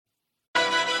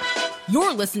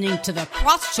You're listening to the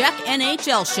Crosscheck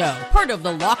NHL Show, part of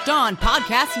the Locked On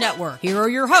Podcast Network. Here are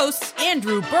your hosts,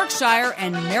 Andrew Berkshire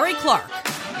and Mary Clark.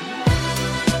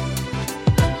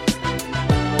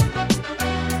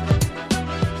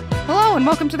 Hello and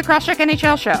welcome to the Crosscheck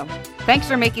NHL Show. Thanks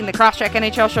for making the Crosscheck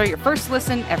NHL Show your first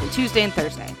listen every Tuesday and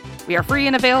Thursday. We are free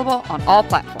and available on all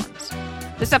platforms.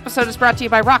 This episode is brought to you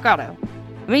by Rock Auto.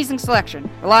 Amazing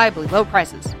selection, reliably low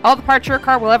prices, all the parts your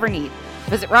car will ever need.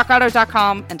 Visit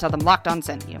rockauto.com and tell them Locked On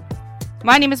sent you.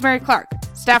 My name is Mary Clark,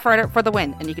 staff writer for The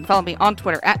Win, and you can follow me on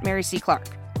Twitter at Mary C. Clark.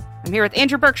 I'm here with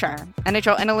Andrew Berkshire,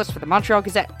 NHL analyst for the Montreal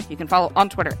Gazette. You can follow on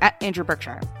Twitter at Andrew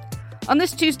Berkshire. On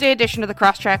this Tuesday edition of the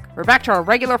Crosscheck, we're back to our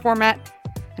regular format,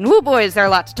 and woo boy is there a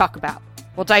lot to talk about.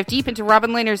 We'll dive deep into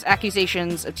Robin Lehner's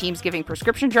accusations of teams giving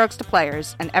prescription drugs to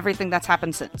players and everything that's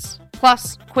happened since.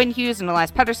 Plus, Quinn Hughes and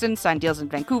Elias Pettersson signed deals in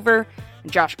Vancouver,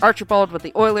 and Josh Archibald with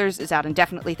the Oilers is out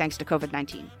indefinitely thanks to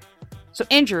COVID-19. So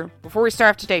Andrew, before we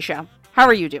start off today's show, how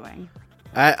are you doing?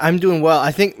 I'm doing well.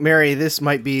 I think, Mary, this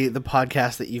might be the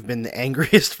podcast that you've been the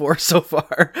angriest for so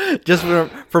far, just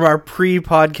from our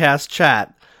pre-podcast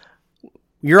chat.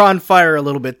 You're on fire a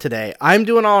little bit today. I'm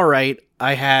doing all right.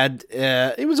 I had,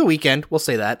 it was a weekend, we'll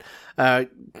say that.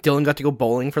 Dylan got to go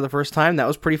bowling for the first time. That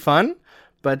was pretty fun.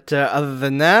 But other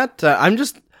than that,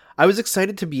 I was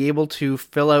excited to be able to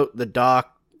fill out the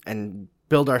doc and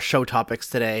build our show topics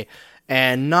today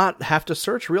and not have to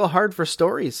search real hard for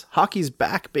stories. Hockey's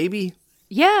back, baby.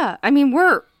 Yeah, I mean,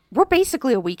 we're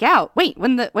basically a week out.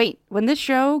 When this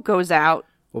show goes out,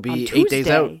 we'll be 8 days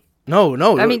out. No,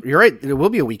 I mean, you're right. It will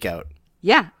be a week out.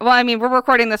 Yeah. Well, I mean, we're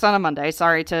recording this on a Monday.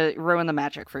 Sorry to ruin the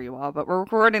magic for you all, but we're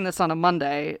recording this on a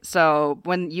Monday. So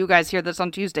when you guys hear this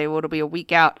on Tuesday, well, it'll be a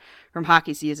week out from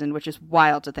hockey season, which is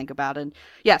wild to think about. And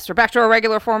yes, we're back to our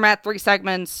regular format, 3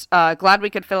 segments. Glad we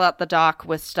could fill out the doc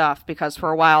with stuff because for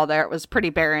a while there it was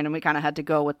pretty barren and we kind of had to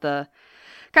go with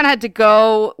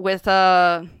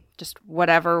just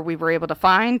whatever we were able to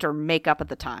find or make up at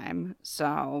the time.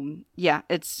 So yeah,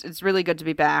 it's really good to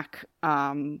be back.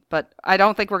 But I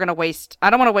don't think I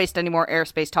don't want to waste any more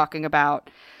airspace talking about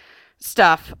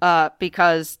stuff,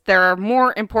 because there are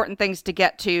more important things to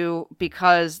get to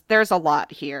because there's a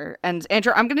lot here. And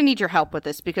Andrew, I'm going to need your help with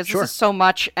this because This is so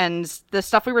much. And the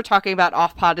stuff we were talking about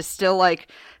off pod is still like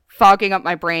fogging up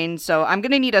my brain. So I'm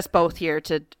going to need us both here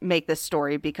to make this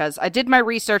story because I did my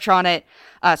research on it.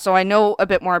 So I know a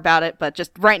bit more about it, but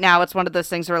just right now it's one of those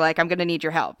things where like, I'm going to need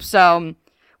your help. So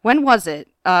when was it?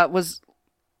 Was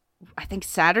I think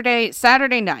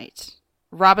Saturday night,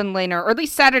 Robin Lehner, or at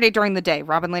least Saturday during the day,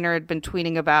 Robin Lehner had been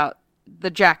tweeting about the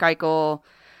Jack Eichel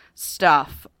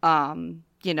stuff,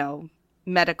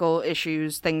 medical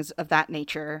issues, things of that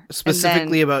nature.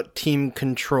 Specifically about team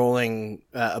controlling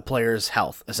a player's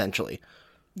health, essentially.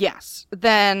 Yes.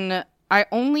 Then I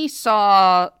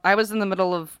was in the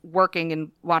middle of working and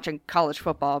watching college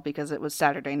football because it was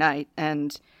Saturday night.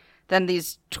 And then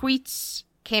these tweets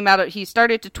came out. He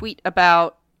started to tweet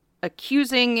about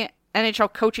accusing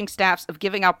NHL coaching staffs of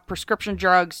giving out prescription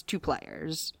drugs to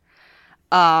players.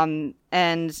 And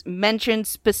mentioned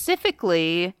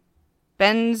specifically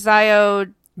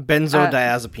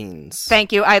benzodiazepines.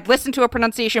 Thank you. I had listened to a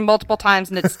pronunciation multiple times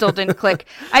and it still didn't click.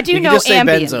 I do you know just say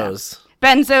Ambien. Benzos.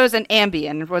 Benzos and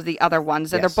Ambien was the other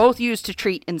ones, and Yes. They're both used to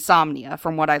treat insomnia,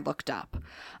 from what I looked up.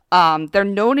 They're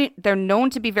known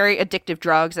to be very addictive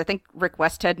drugs. I think Rick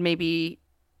Westhead maybe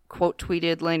quote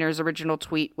tweeted Lehner's original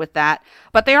tweet with that,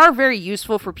 but they are very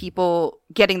useful for people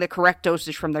getting the correct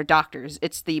dosage from their doctors.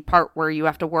 It's the part where you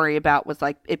have to worry about with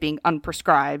like it being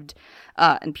unprescribed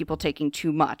and people taking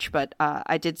too much. But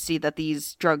I did see that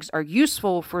these drugs are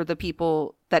useful for the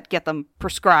people that get them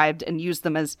prescribed and use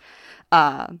them as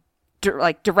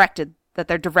directed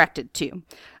to.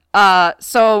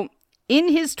 So in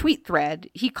his tweet thread,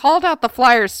 he called out the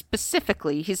Flyers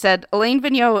specifically. He said Alain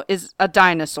Vigneault is a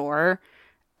dinosaur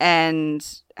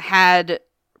and had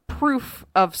proof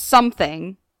of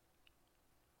something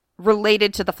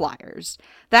related to the Flyers.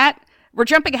 That we're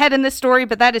jumping ahead in this story,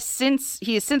 but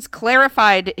he has since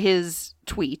clarified his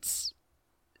tweets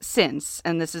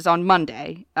and this is on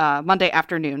Monday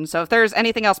afternoon. So if there's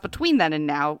anything else between then and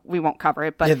now, we won't cover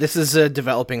it. But yeah, this is a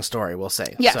developing story, we'll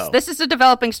say. Yes, This is a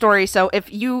developing story. So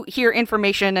if you hear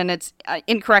information and it's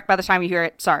incorrect by the time you hear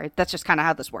it, sorry, that's just kind of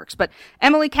how this works. But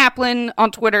Emily Kaplan on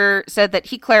Twitter said that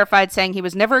he clarified, saying he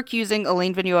was never accusing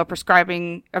Alain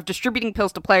Vigneault of distributing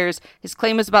pills to players. His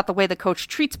claim is about the way the coach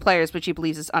treats players, which he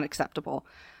believes is unacceptable.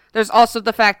 There's also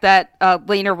the fact that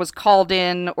Lehner was called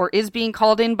in or is being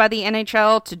called in by the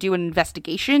NHL to do an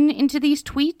investigation into these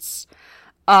tweets.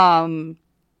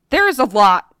 There is a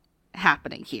lot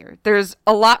happening here. There's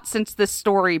a lot since this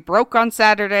story broke on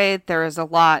Saturday. There is a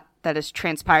lot that has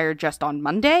transpired just on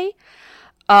Monday.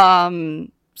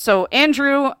 So,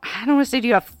 Andrew, I don't want to say do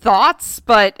you have thoughts,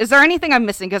 but is there anything I'm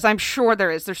missing? Because I'm sure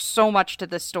there is. There's so much to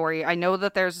this story. I know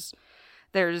that there's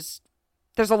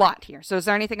a lot here. So is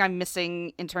there anything I'm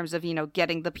missing in terms of,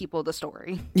 getting the people the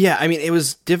story? Yeah, I mean, it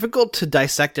was difficult to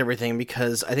dissect everything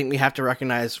because I think we have to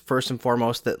recognize first and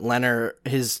foremost that Lehner,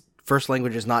 his first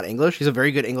language is not English. He's a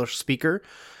very good English speaker,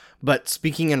 but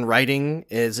speaking and writing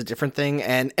is a different thing.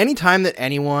 And anytime that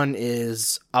anyone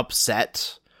is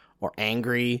upset or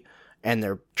angry and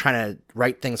they're trying to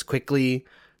write things quickly,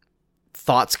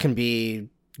 thoughts can be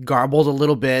garbled a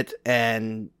little bit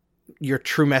and your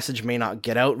true message may not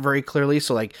get out very clearly.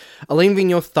 So like Alain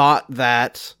Vigneault thought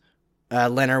that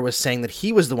Lehner was saying that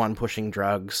he was the one pushing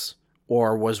drugs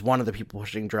or was one of the people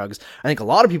pushing drugs. I think a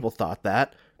lot of people thought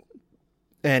that,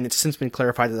 and it's since been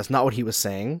clarified that that's not what he was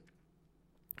saying.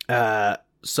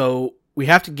 So we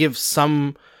have to give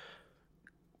some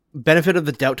benefit of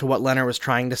the doubt to what Lehner was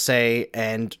trying to say.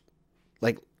 And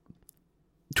like,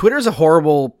 Twitter is a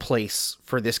horrible place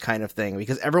for this kind of thing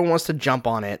because everyone wants to jump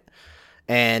on it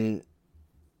and,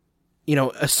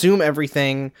 assume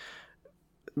everything,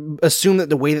 assume that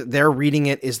the way that they're reading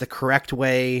it is the correct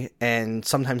way, and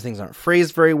sometimes things aren't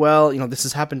phrased very well. This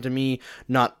has happened to me,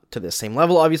 not to the same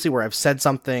level, obviously, where I've said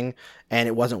something and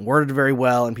it wasn't worded very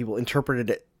well and people interpreted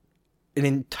it in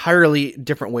an entirely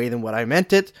different way than what I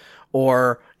meant it,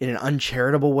 or in an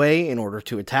uncharitable way in order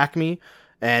to attack me.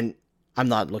 And I'm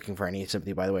not looking for any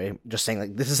sympathy, by the way. Just saying,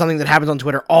 like, this is something that happens on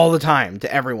Twitter all the time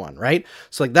to everyone, right?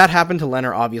 So, like, that happened to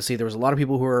Lehner, obviously. There was a lot of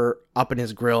people who were up in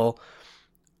his grill.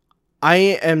 I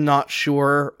am not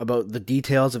sure about the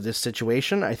details of this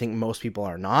situation. I think most people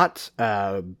are not.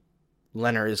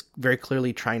 Lehner is very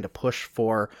clearly trying to push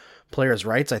for players'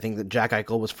 rights. I think that Jack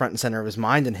Eichel was front and center of his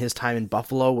mind, and his time in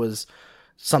Buffalo was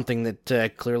something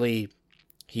that clearly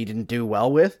he didn't do well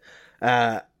with.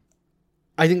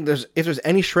 I think if there's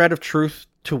any shred of truth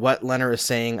to what Lehner is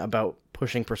saying about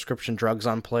pushing prescription drugs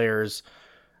on players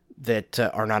that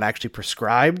are not actually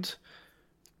prescribed,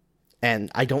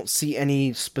 and I don't see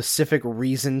any specific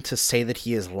reason to say that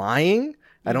he is lying.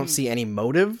 I don't see any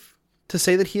motive to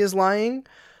say that he is lying.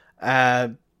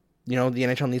 The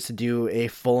NHL needs to do a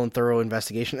full and thorough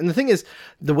investigation. And the thing is,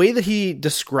 the way that he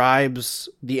describes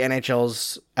the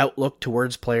NHL's outlook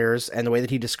towards players and the way that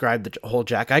he described the whole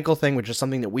Jack Eichel thing, which is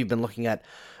something that we've been looking at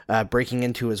breaking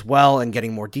into as well and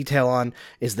getting more detail on,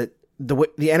 is that the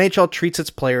NHL treats its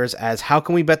players as, how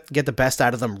can we get the best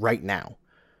out of them right now?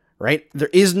 Right? There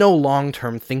is no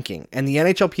long-term thinking. And the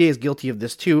NHLPA is guilty of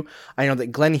this too. I know that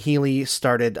Glenn Healy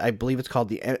started, I believe it's called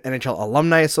the NHL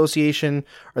Alumni Association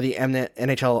or the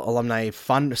NHL Alumni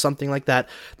Fund or something like that,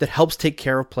 that helps take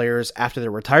care of players after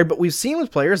they're retired. But we've seen with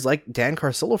players like Dan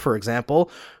Carcillo, for example,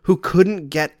 who couldn't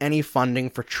get any funding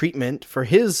for treatment for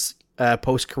his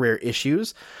post-career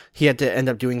issues. He had to end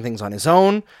up doing things on his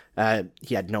own.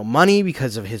 He had no money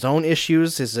because of his own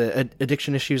issues, his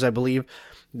addiction issues, I believe,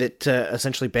 that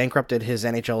essentially bankrupted his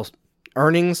NHL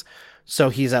earnings. So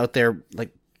he's out there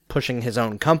like pushing his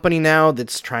own company now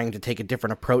that's trying to take a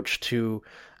different approach to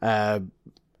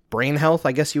brain health,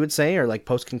 I guess you would say, or like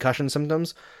post-concussion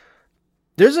symptoms.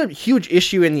 There's a huge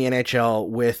issue in the NHL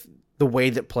with the way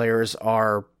that players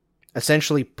are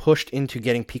essentially pushed into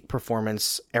getting peak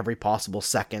performance every possible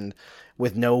second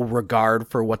with no regard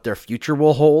for what their future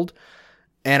will hold.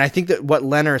 And I think that what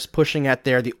Lehner is pushing at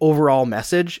there, the overall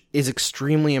message, is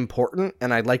extremely important,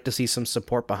 and I'd like to see some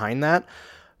support behind that.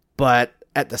 But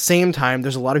at the same time,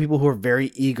 there's a lot of people who are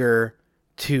very eager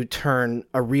to turn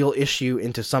a real issue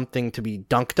into something to be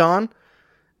dunked on,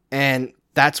 and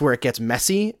that's where it gets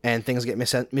messy, and things get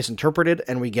misinterpreted,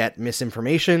 and we get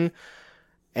misinformation,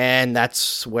 and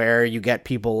that's where you get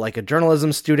people like a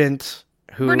journalism student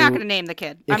who... We're not going to name the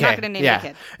kid. Okay, I'm not going to name the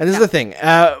kid. And this is the thing.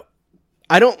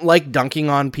 I don't like dunking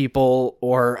on people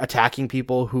or attacking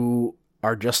people who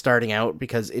are just starting out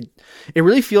because it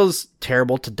really feels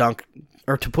terrible to dunk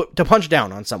or to punch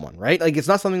down on someone, right? Like, it's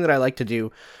not something that I like to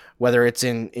do, whether it's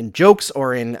in jokes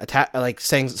or in attack, like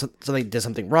saying somebody did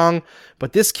something wrong.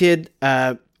 But this kid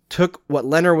took what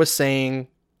Lehner was saying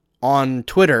on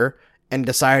Twitter and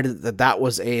decided that that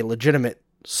was a legitimate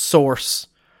source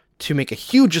to make a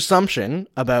huge assumption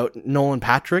about Nolan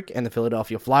Patrick and the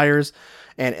Philadelphia Flyers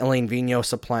and Alain Vigneault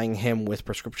supplying him with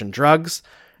prescription drugs.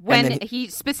 When he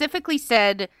specifically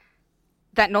said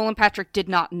that Nolan Patrick did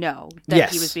not know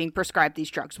that he was being prescribed these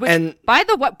drugs. Which, by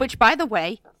the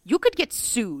way, you could get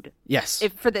sued. Yes.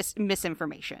 For this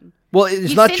misinformation. Well,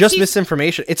 it's not just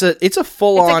misinformation. It's a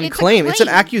full-on claim. It's an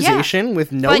accusation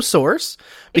with no source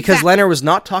because Lehner was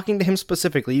not talking to him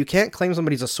specifically. You can't claim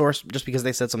somebody's a source just because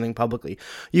they said something publicly.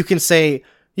 You can say,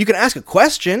 You can ask a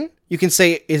question. You can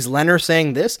say, is Lehner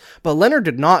saying this? But Lehner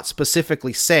did not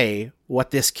specifically say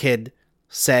what this kid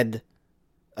said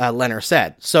Lehner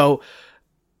said. So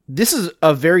this is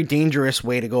a very dangerous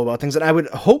way to go about things. And I would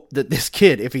hope that this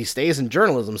kid, if he stays in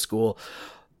journalism school,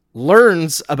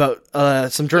 learns about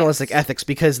some journalistic ethics,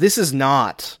 because this is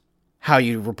not how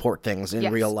you report things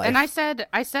in real life. And I said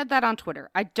that on Twitter.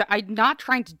 I'm not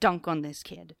trying to dunk on this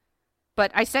kid.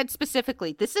 But I said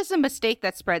specifically, this is a mistake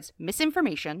that spreads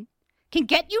misinformation, can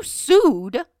get you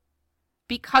sued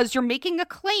because you're making a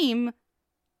claim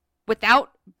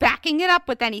without backing it up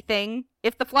with anything.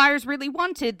 If the Flyers really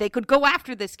wanted, they could go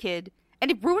after this kid, and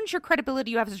it ruins your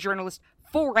credibility you have as a journalist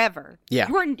forever. Yeah.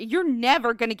 You're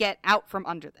never going to get out from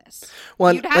under this.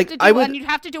 Well, you'd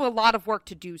have to do a lot of work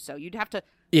to do so. You'd have to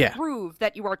prove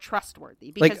that you are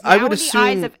trustwortdy, because now in the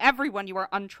eyes of everyone you are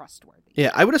untrustworthy.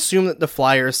 Yeah, I would assume that the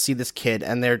Flyers see this kid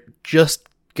and they're just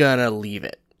gonna leave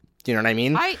it. Do you know what I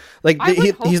mean?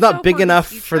 He's not big enough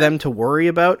for them to worry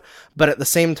about, but at the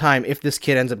same time, if this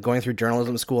kid ends up going through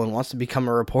journalism school and wants to become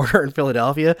a reporter in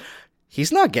Philadelphia,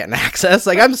 he's not getting access.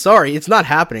 Like, I'm sorry, it's not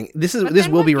happening. This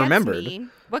will be remembered.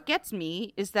 What gets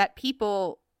me is that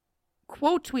people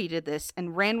quote tweeted this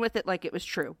and ran with it like it was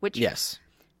true, which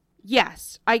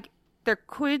Yes, there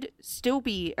could still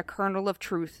be a kernel of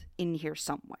truth in here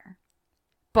somewhere.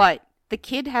 But the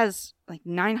kid has like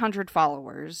 900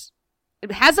 followers.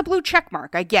 It has a blue check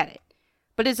mark, I get it.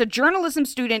 But as a journalism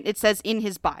student, it says in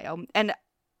his bio. And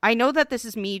I know that this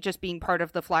is me just being part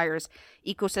of the Flyers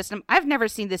ecosystem. I've never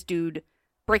seen this dude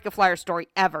break a Flyer story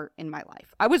ever in my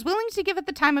life. I was willing to give it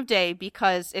the time of day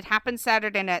because it happened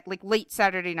Saturday night, like late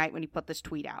Saturday night when he put this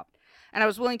tweet out. And I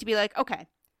was willing to be like, okay,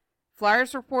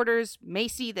 Flyers reporters may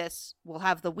see this. We'll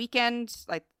have the weekend,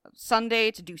 like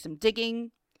Sunday, to do some digging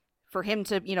for him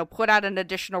to, put out an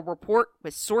additional report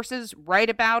with sources, write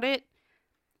about it.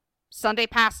 Sunday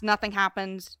passed, nothing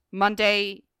happened.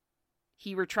 Monday,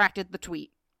 he retracted the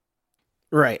tweet.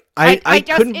 Right. I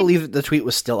couldn't believe that the tweet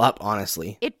was still up,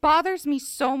 honestly. It bothers me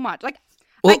so much.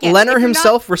 Lehner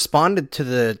himself responded to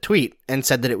the tweet and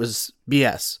said that it was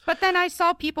BS. But then I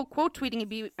saw people quote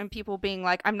tweeting and people being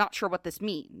like, I'm not sure what this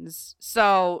means.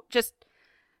 So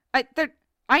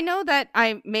I know that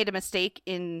I made a mistake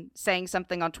in saying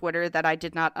something on Twitter that I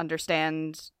did not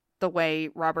understand the way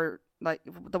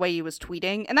the way he was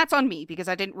tweeting. And that's on me because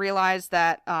I didn't realize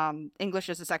that English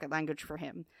is a second language for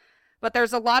him. But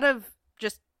there's a lot of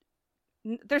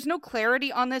there's no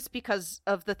clarity on this because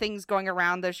of the things going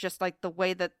around. There's just the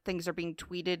way that things are being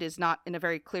tweeted is not in a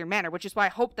very clear manner, which is why I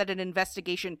hope that an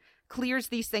investigation clears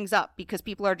these things up, because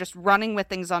people are just running with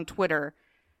things on Twitter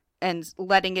and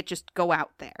letting it just go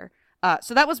out there.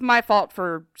 So that was my fault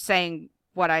for saying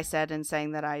what I said and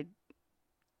saying that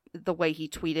the way he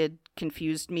tweeted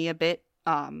confused me a bit.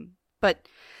 But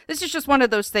this is just one of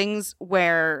those things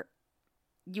where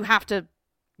you have to,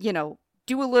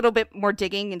 do a little bit more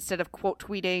digging instead of quote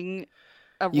tweeting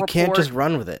a report. You can't just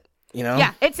run with it,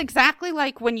 Yeah, it's exactly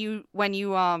like when you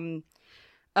on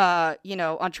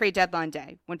trade deadline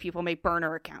day, when people make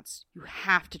burner accounts, you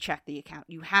have to check the account.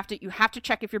 You have to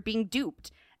check if you're being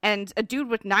duped. And a dude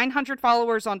with 900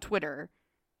 followers on Twitter,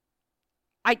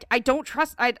 I don't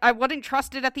trust. I wouldn't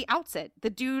trust it at the outset. The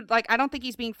dude, I don't think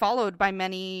he's being followed by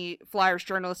many Flyers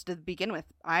journalists to begin with.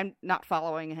 I'm not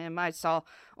following him. I saw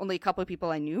only a couple of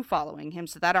people I knew following him,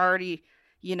 so that already,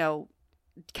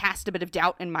 cast a bit of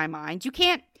doubt in my mind. You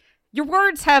can't. Your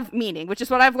words have meaning, which is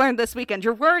what I've learned this weekend.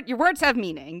 Your words have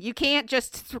meaning. You can't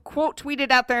just quote tweet it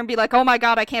out there and be like, "Oh my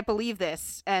God, I can't believe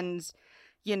this," and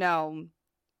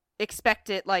expect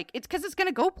it it's because it's going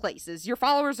to go places. Your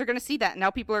followers are going to see that, and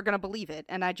now people are going to believe it.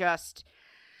 And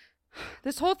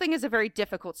this whole thing is a very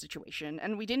difficult situation,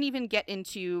 and we didn't even get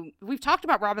into. We've talked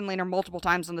about Robin Lehner multiple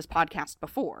times on this podcast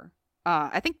before.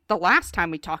 I think the last time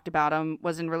we talked about him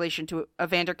was in relation to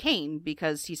Evander Kane,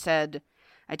 because he said,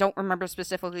 I don't remember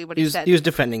specifically what he said. He was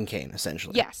defending Kane,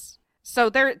 essentially. Yes. So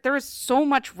there is so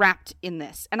much wrapped in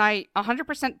this, and I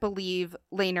 100% believe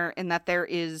Lehner in that there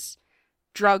is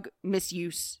drug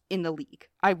misuse in the league.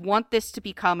 I want this to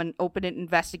become an open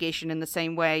investigation in the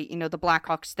same way, the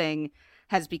Blackhawks thing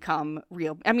has become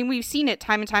real. I mean, we've seen it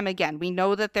time and time again. We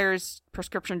know that there's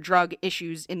prescription drug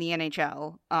issues in the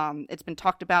NHL. It's been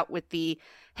talked about with the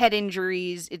head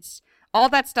injuries. All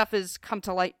that stuff has come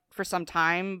to light for some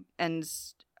time, and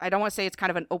I don't want to say it's kind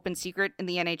of an open secret in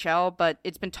the NHL, but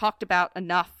it's been talked about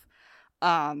enough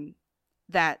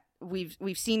that we've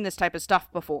seen this type of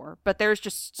stuff before. But there's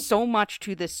just so much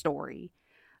to this story,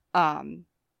 and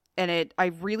I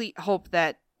really hope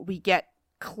that we get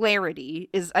clarity.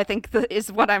 Is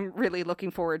what I'm really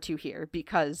looking forward to here,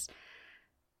 because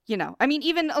I mean,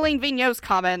 even Alain Vigneault's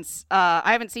comments,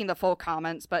 I haven't seen the full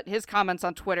comments, but his comments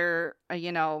on Twitter,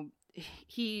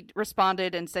 he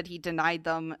responded and said he denied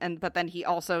them, but then he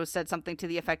also said something to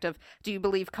the effect of, do you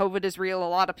believe COVID is real? A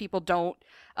lot of people don't.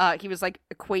 He was like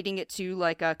equating it to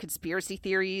like conspiracy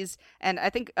theories. And I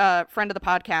think a friend of the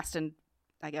podcast and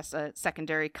I guess a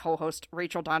secondary co-host,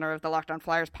 Rachel Donner of the Locked On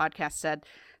Flyers podcast, said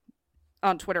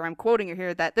on Twitter, I'm quoting her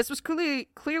here, that this was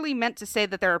clearly meant to say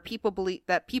that there are people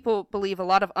believe a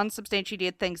lot of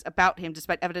unsubstantiated things about him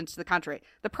despite evidence to the contrary.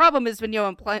 The problem is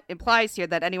Vigneault implies here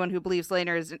that anyone who believes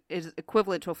Lehner is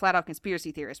equivalent to a flat-out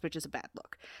conspiracy theorist, which is a bad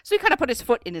look. So he kind of put his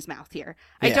foot in his mouth here.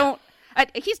 Yeah.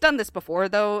 He's done this before,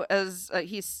 though, as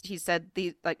he said,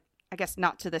 I guess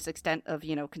not to this extent of,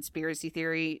 conspiracy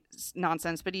theory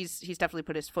nonsense, but he's definitely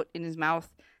put his foot in his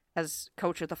mouth as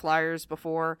coach of the Flyers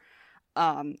before.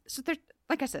 So there's,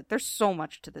 like I said, there's so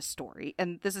much to this story,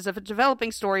 and this is a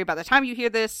developing story. By the time you hear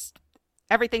this,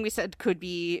 everything we said could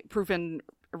be proven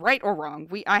right or wrong.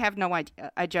 I have no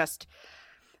idea.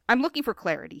 I'm looking for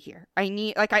clarity here. I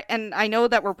know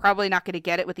that we're probably not going to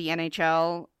get it with the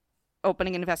NHL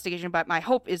opening an investigation, but my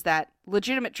hope is that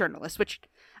legitimate journalists, which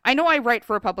I know I write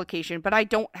for a publication, but I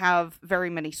don't have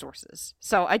very many sources.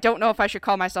 So I don't know if I should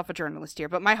call myself a journalist here,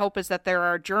 but my hope is that there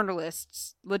are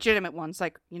journalists, legitimate ones,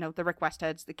 like, the Rick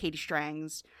Westheads, the Katie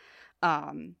Strangs,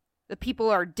 the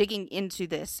people are digging into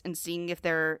this and seeing if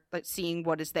they're seeing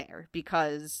what is there,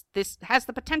 because this has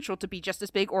the potential to be just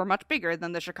as big or much bigger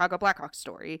than the Chicago Blackhawks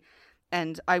story.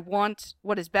 And I want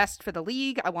what is best for the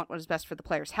league. I want what is best for the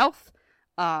players' health.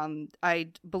 I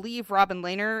believe Robin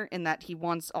Lehner in that he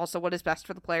wants also what is best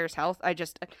for the players' health.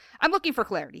 I'm looking for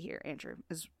clarity here, Andrew,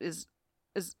 is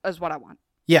what I want.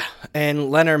 Yeah,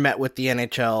 and Lehner met with the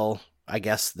NHL, I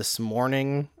guess, this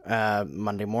morning,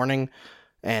 Monday morning,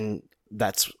 and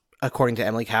that's, according to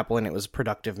Emily Kaplan, it was a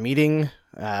productive meeting.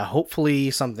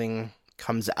 Hopefully something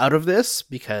comes out of this,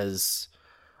 because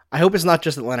I hope it's not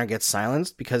just that Lehner gets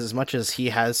silenced, because as much as he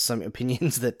has some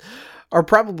opinions that are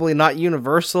probably not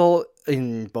universal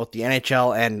in both the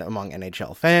NHL and among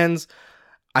NHL fans,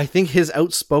 I think his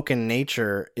outspoken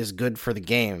nature is good for the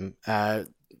game.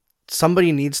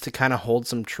 Somebody needs to kind of hold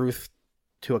some truth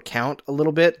to account a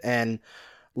little bit, and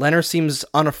Lehner seems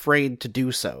unafraid to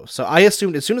do so. So I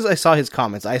assumed, as soon as I saw his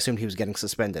comments, I assumed he was getting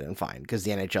suspended and fined, because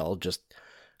the NHL just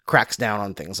cracks down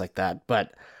on things like that.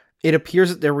 But it appears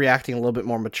that they're reacting a little bit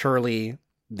more maturely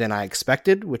than I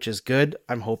expected, which is good.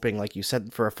 I'm hoping, like you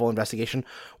said, for a full investigation.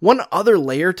 One other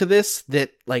layer to this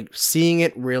that, seeing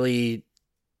it really,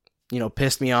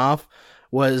 pissed me off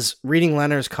was reading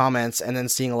Lehner's comments and then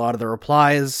seeing a lot of the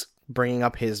replies bringing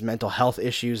up his mental health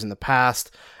issues in the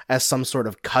past as some sort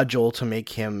of cudgel to make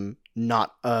him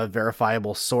not a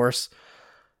verifiable source.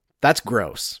 That's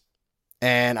gross.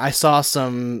 And I saw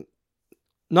some,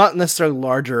 not necessarily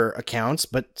larger accounts,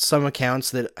 but some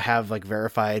accounts that have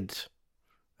verified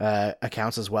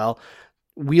accounts as well,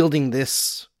 wielding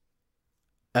this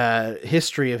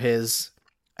history of his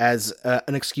as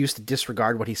an excuse to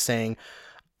disregard what he's saying.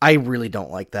 I really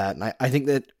don't like that. And I think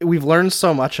that we've learned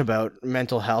so much about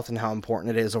mental health and how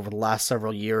important it is over the last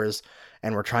several years,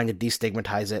 and we're trying to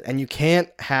destigmatize it. And you can't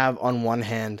have, on one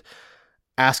hand,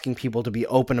 asking people to be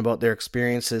open about their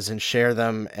experiences and share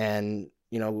them and,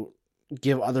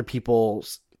 give other people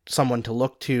someone to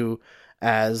look to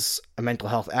as a mental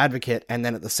health advocate, and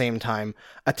then at the same time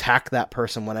attack that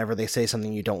person whenever they say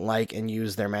something you don't like and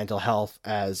use their mental health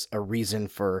as a reason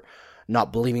for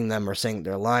not believing them or saying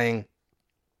they're lying.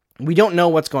 We don't know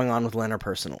what's going on with Lehner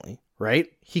personally,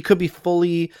 right? He could be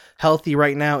fully healthy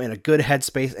right now in a good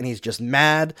headspace, and he's just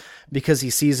mad because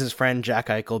he sees his friend Jack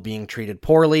Eichel being treated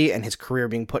poorly and his career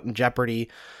being put in jeopardy.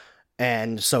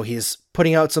 And so he's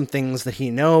putting out some things that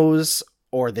he knows,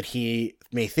 or that he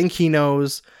may think he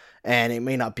knows, and it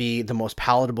may not be the most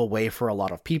palatable way for a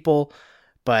lot of people,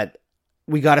 but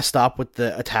we got to stop with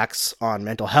the attacks on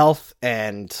mental health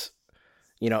and,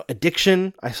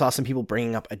 addiction. I saw some people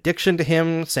bringing up addiction to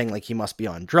him, saying he must be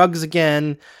on drugs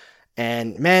again.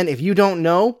 And man, if you don't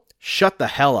know, shut the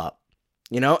hell up,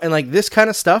 and this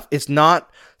kind of stuff is not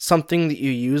something that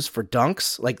you use for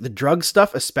dunks. The drug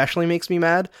stuff especially makes me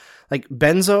mad.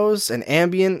 Benzos and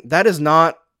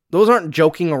Ambien, those aren't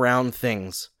joking around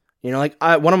things.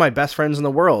 One of my best friends in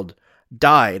the world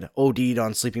died, OD'd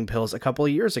on sleeping pills a couple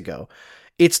of years ago.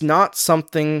 It's not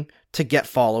something to get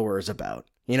followers about.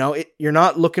 You're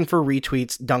not looking for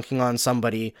retweets dunking on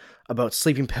somebody about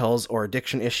sleeping pills or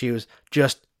addiction issues.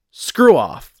 Just screw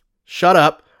off. Shut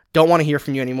up. Don't want to hear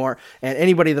from you anymore. And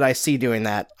anybody that I see doing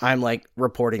that, I'm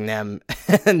reporting them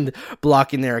and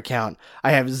blocking their account.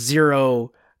 I have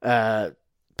zero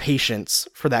patience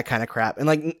for that kind of crap.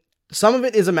 And some of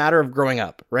it is a matter of growing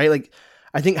up, right? Like,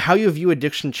 I think how you view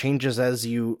addiction changes as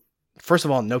you, first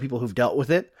of all, know people who've dealt with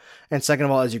it. And second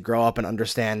of all, as you grow up and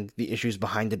understand the issues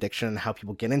behind addiction and how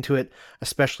people get into it,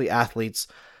 especially athletes.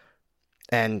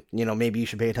 And, you know, maybe you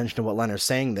should pay attention to what Lehner's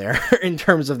saying there in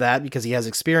terms of that, because he has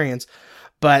experience.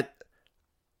 But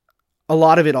a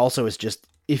lot of it also is just,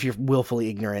 if you're willfully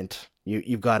ignorant,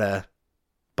 you've got to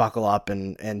buckle up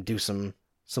and do some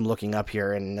looking up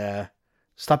here and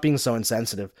stop being so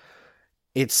insensitive.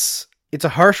 It's a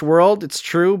harsh world, it's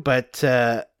true, but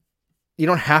you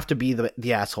don't have to be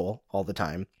the asshole all the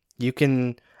time. You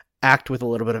can act with a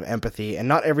little bit of empathy, and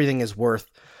not everything is worth,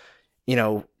 you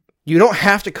know, you don't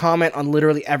have to comment on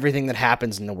literally everything that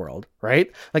happens in the world,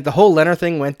 right? Like, the whole Lehner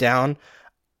thing went down.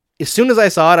 As soon as I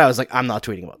saw it, I was like, I'm not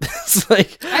tweeting about this.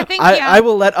 Like, I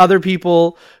will let other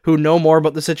people who know more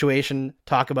about the situation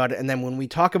talk about it. And then when we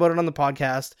talk about it on the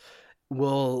podcast,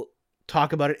 we'll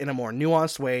talk about it in a more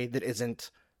nuanced way that isn't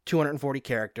 240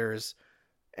 characters.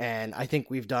 And I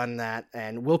think we've done that.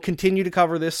 And we'll continue to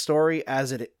cover this story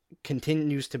as it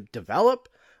continues to develop.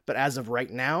 But as of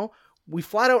right now, we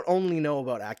flat out only know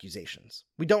about accusations.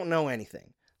 We don't know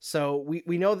anything. So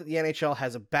we know that the NHL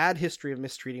has a bad history of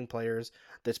mistreating players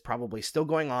that's probably still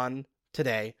going on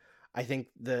today. I think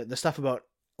the stuff about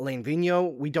Alain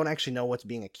Vigneault, we don't actually know what's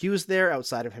being accused there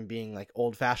outside of him being like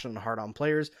old-fashioned and hard-on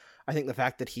players. I think the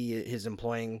fact that he is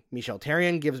employing Michel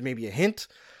Therrien gives maybe a hint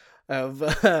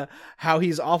of how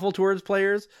he's awful towards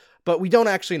players, but we don't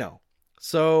actually know.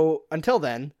 So until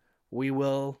then, we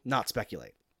will not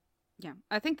speculate. Yeah,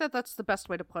 I think that's the best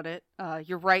way to put it.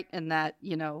 You're right in that,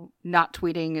 you know, not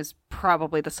tweeting is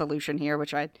probably the solution here,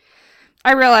 which I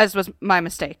realized was my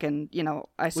mistake. And, you know,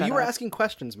 Well, you were asking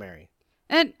questions, Mary.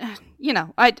 And, you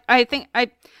know, I think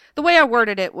the way I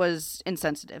worded it was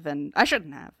insensitive, and I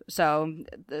shouldn't have. So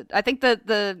I think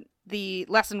the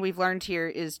lesson we've learned here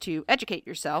is to educate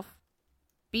yourself,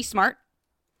 be smart,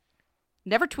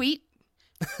 never tweet.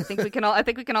 I think we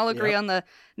can all agree on the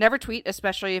never tweet,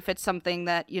 especially if it's something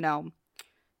that, you know,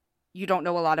 you don't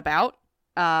know a lot about.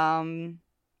 And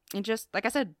just, like I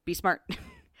said, be smart.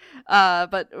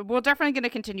 But we're definitely going to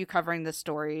continue covering this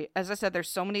story. As I said, there's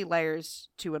so many layers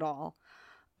to it all.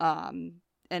 And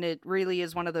it really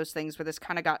is one of those things where this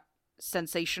kind of got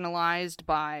sensationalized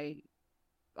by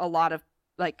a lot of,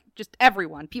 like, just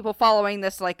everyone. People following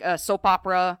this like a soap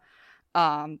opera.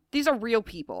 These are real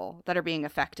people that are being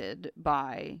affected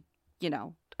by, you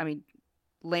know, I mean,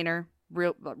 Lehner,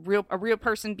 a real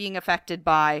person being affected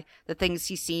by the things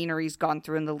he's seen or he's gone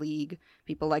through in the league.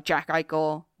 People like Jack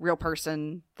Eichel, real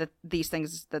person that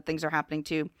things are happening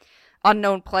to.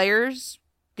 Unknown players,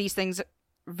 these things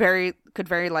could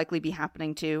very likely be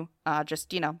happening to.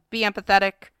 Just, you know, be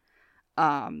empathetic,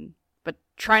 but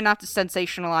try not to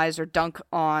sensationalize or dunk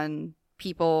on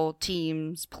people,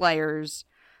 teams, players,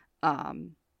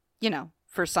 you know,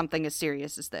 for something as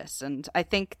serious as this. And I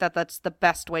think that that's the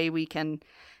best way we can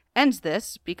end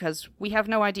this, because we have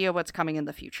no idea what's coming in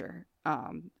the future.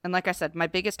 And like I said, my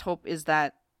biggest hope is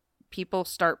that people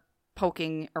start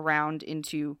poking around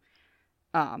into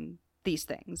these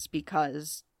things,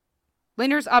 because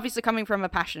Lehner's obviously coming from a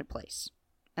passionate place,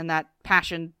 and that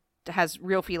passion has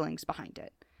real feelings behind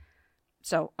it.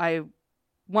 So I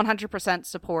 100%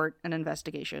 support an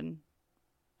investigation.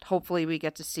 Hopefully we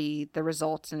get to see the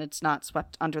results and it's not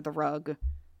swept under the rug,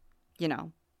 you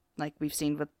know, like we've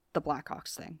seen with the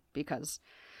Blackhawks thing, because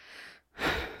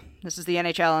this is the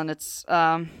NHL and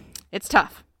it's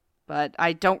tough. But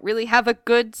I don't really have a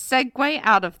good segue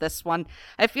out of this one.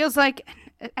 It feels like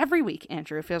every week,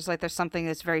 Andrew, it feels like there's something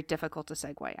that's very difficult to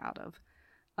segue out of.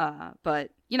 But,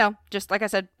 you know, just like I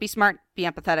said, be smart, be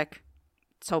empathetic.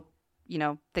 Let's hope, you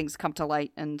know, things come to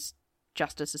light and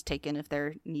justice is taken if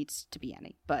there needs to be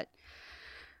any. But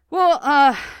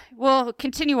we'll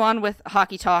continue on with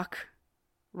hockey talk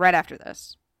right after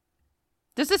this.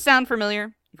 Does this sound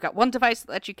familiar? You've got one device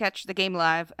that lets you catch the game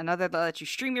live, another that lets you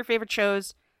stream your favorite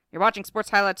shows, you're watching sports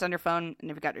highlights on your phone, and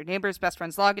you've got your neighbor's best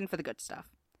friend's login for the good stuff.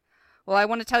 Well, I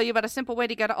want to tell you about a simple way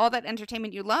to get all that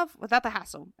entertainment you love without the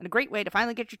hassle, and a great way to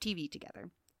finally get your TV together.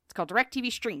 It's called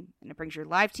DirecTV Stream, and it brings your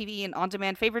live TV and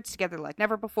on-demand favorites together like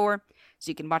never before, so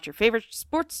you can watch your favorite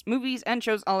sports, movies, and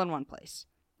shows all in one place.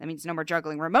 That means no more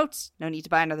juggling remotes, no need to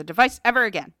buy another device ever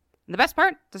again. And the best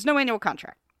part, there's no annual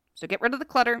contract. So get rid of the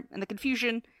clutter and the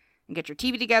confusion, and get your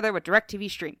TV together with DirecTV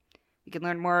Stream. You can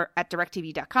learn more at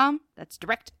directtv.com. That's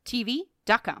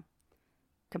directtv.com.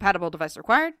 Compatible device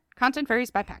required. Content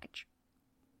varies by package.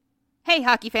 Hey,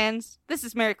 hockey fans. This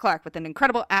is Mary Clark with an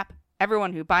incredible app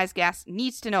everyone who buys gas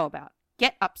needs to know about.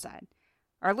 Get Upside.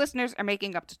 Our listeners are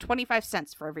making up to 25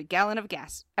 cents for every gallon of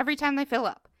gas every time they fill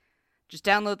up. Just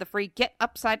download the free Get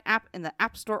Upside app in the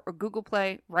App Store or Google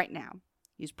Play right now.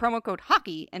 Use promo code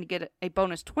HOCKEY and get a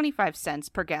bonus 25 cents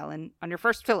per gallon on your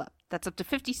first fill-up. That's up to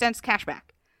 50 cents cash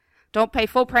back. Don't pay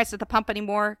full price at the pump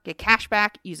anymore. Get cash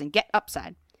back using Get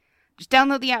Upside. Just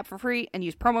download the app for free and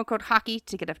use promo code HOCKEY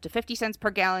to get up to 50 cents per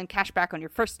gallon cash back on your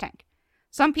first tank.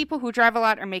 Some people who drive a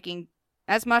lot are making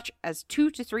as much as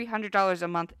 $200 to $300 a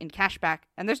month in cash back,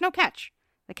 and there's no catch.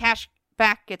 The cash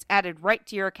back gets added right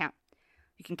to your account.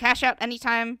 You can cash out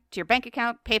anytime to your bank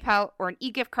account, PayPal, or an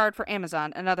e-gift card for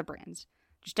Amazon and other brands.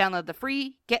 Just download the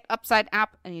free Get Upside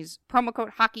app and use promo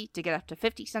code HOCKEY to get up to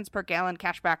 50 cents per gallon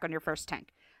cash back on your first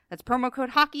tank. That's promo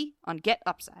code HOCKEY on Get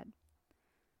Upside.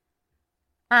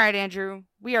 All right, Andrew,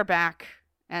 we are back,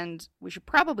 and we should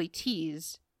probably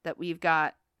tease that we've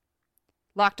got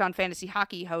Locked On Fantasy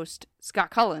Hockey host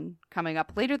Scott Cullen coming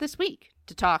up later this week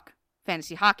to talk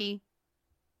fantasy hockey,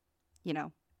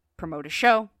 promote a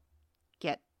show,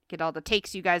 get all the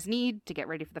takes you guys need to get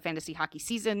ready for the fantasy hockey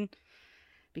season,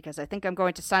 because I think I'm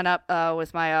going to sign up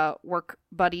with my work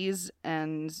buddies,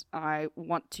 and I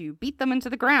want to beat them into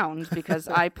the ground because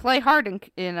I play hard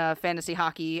in fantasy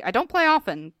hockey. I don't play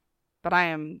often, but I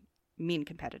am mean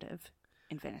competitive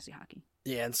in fantasy hockey.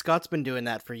 Yeah, and Scott's been doing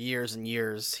that for years and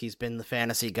years. He's been the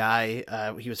fantasy guy.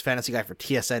 He was fantasy guy for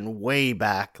TSN way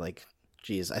back. I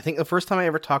think the first time I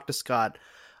ever talked to Scott,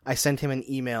 I sent him an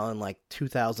email in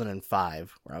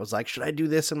 2005 where I was like, should I do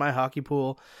this in my hockey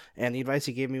pool? And the advice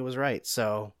he gave me was right.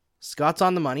 So Scott's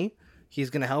on the money. He's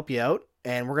going to help you out,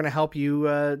 and we're going to help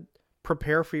you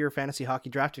prepare for your fantasy hockey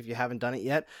draft if you haven't done it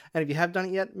yet. And if you have done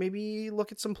it yet, maybe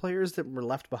look at some players that were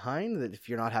left behind that if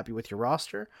you're not happy with your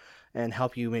roster, and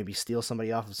help you maybe steal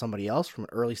somebody off of somebody else from an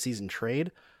early season trade.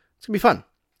 It's going to be fun.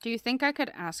 Do you think I could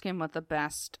ask him what the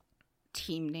best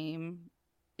team name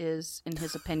is in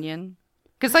his opinion?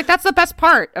 Because that's the best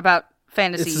part about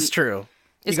fantasy. This is true.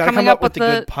 Is you gotta coming come up with with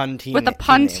the good pun team with the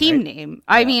pun team right? name.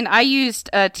 I mean, I used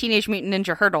Teenage Mutant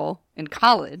Ninja Hurdle in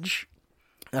college.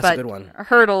 That's a good one.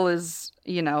 Hurdle is,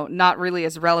 not really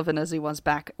as relevant as he was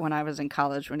back when I was in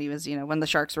college, when he was, when the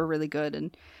Sharks were really good,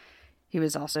 and he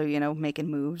was also, making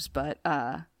moves. But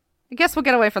I guess we'll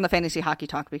get away from the fantasy hockey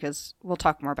talk because we'll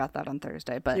talk more about that on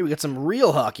Thursday. But yeah, we got some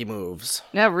real hockey moves.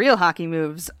 Yeah, real hockey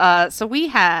moves. So we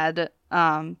had,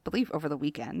 believe over the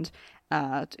weekend,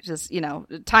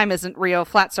 time isn't real,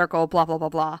 flat circle, blah, blah, blah,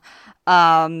 blah.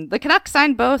 The Canucks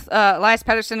signed both Elias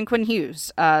Pettersson and Quinn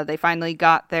Hughes. They finally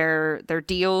got their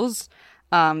deals.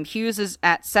 Hughes is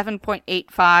at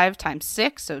 7.85 times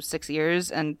 6, so 6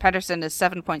 years, and Pettersson is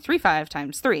 7.35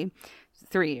 times 3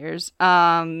 years.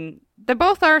 They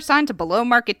both are signed to below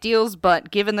market deals,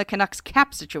 but given the Canucks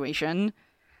cap situation,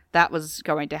 that was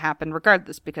going to happen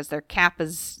regardless because their cap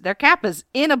is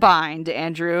in a bind,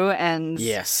 Andrew, and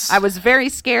yes, I was very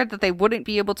scared that they wouldn't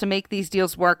be able to make these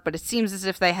deals work, but it seems as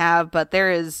if they have. But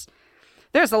there's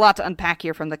a lot to unpack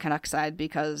here from the Canucks side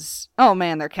because, oh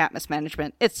man, their cap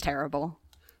mismanagement, it's terrible.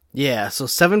 Yeah, so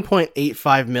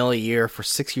 $7.85 million a year for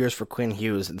 6 years for Quinn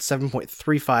Hughes and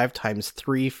 7.35 times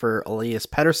 3 for Elias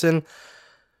Pettersson.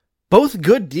 Both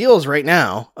good deals right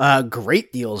now.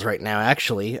 Great deals right now,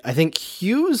 actually. I think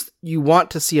Hughes, you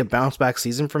want to see a bounce-back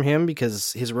season from him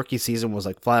because his rookie season was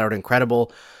flat-out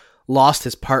incredible. Lost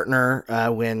his partner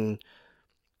when...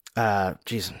 now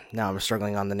I'm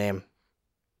struggling on the name.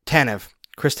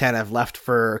 Chris Tanev left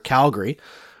for Calgary.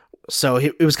 So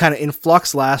it was kind of in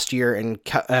flux last year, and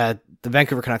the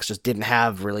Vancouver Canucks just didn't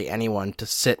have really anyone to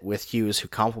sit with Hughes who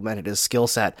complemented his skill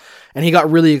set. And he got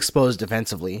really exposed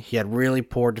defensively. He had really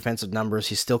poor defensive numbers.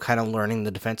 He's still kind of learning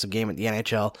the defensive game at the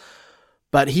NHL.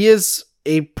 But he is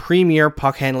a premier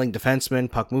puck-handling defenseman,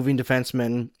 puck-moving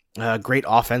defenseman, great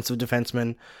offensive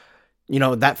defenseman.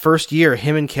 That first year,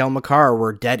 him and Cale Makar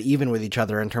were dead even with each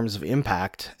other in terms of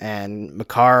impact, and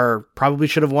Makar probably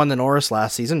should have won the Norris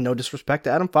last season. No disrespect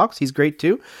to Adam Fox, he's great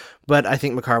too, but I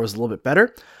think Makar was a little bit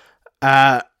better.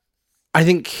 I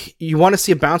think you want to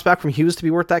see a bounce back from Hughes to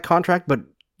be worth that contract, but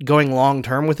going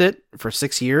long-term with it for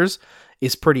 6 years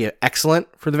is pretty excellent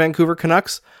for the Vancouver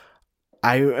Canucks.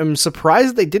 I am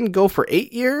surprised they didn't go for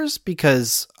 8 years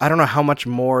because I don't know how much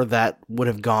more that would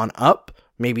have gone up.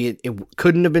 Maybe it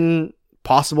couldn't have been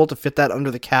possible to fit that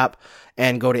under the cap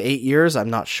and go to 8 years. I'm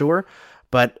not sure.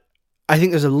 But I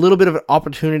think there's a little bit of an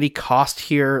opportunity cost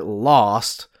here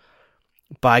lost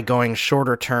by going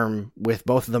shorter term with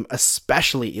both of them,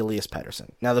 especially Elias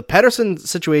Pettersson. Now, the Pettersson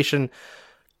situation,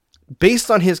 based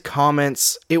on his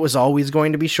comments, it was always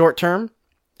going to be short term.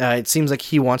 It seems like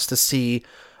he wants to see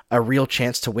a real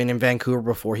chance to win in Vancouver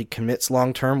before he commits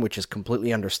long-term, which is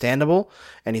completely understandable.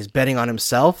 And he's betting on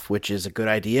himself, which is a good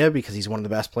idea because he's one of the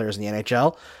best players in the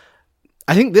NHL.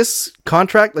 I think this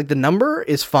contract, like the number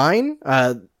is fine.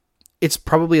 It's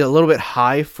probably a little bit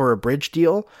high for a bridge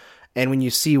deal. And when you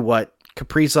see what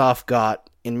Kaprizov got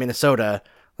in Minnesota,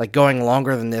 like going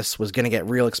longer than this was going to get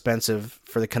real expensive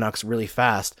for the Canucks really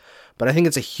fast. But I think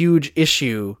it's a huge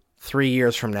issue 3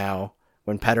 years from now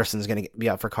when Pettersson's going to be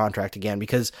up for contract again,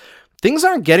 because things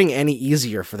aren't getting any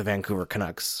easier for the Vancouver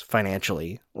Canucks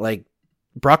financially. Like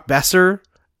Brock Besser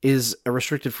is a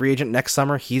restricted free agent next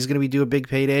summer. He's going to be due a big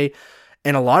payday.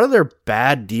 And a lot of their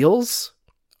bad deals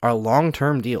are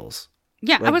long-term deals.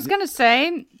 Yeah, like, I was going to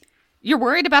say, you're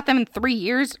worried about them in 3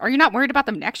 years. Are you not worried about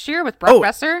them next year with Brock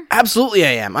Besser? Absolutely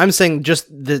I am. I'm saying just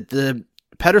the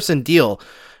Pettersson deal,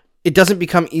 it doesn't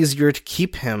become easier to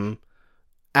keep him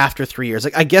after 3 years.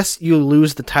 Like, I guess you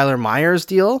lose the Tyler Myers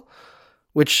deal,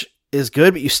 which is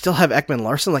good, but you still have Ekman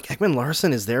Larsson. Like, Ekman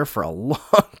Larsson is there for a long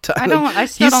time. I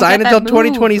still don't signed get until that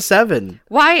 2027.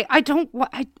 Why?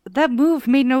 That move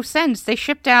made no sense. They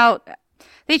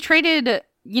traded,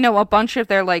 a bunch of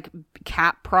their, like,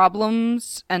 cap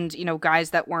problems and,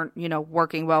 guys that weren't,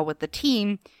 working well with the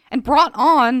team and brought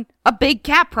on a big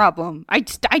cap problem. I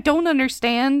don't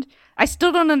understand. I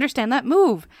still don't understand that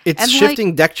move. It's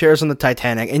shifting deck chairs on the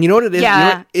Titanic. And you know what it is?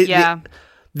 Yeah,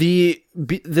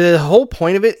 The whole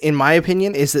point of it, in my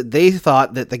opinion, is that they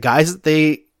thought that the guys that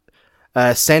they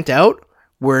sent out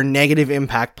were negative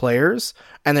impact players.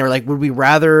 And they were like, would we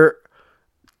rather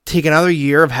take another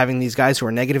year of having these guys who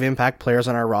are negative impact players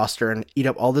on our roster and eat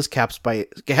up all this cap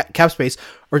space,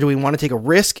 or do we want to take a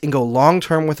risk and go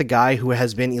long-term with a guy who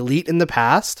has been elite in the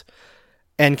past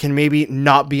and can maybe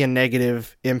not be a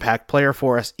negative impact player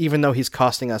for us, even though he's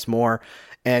costing us more?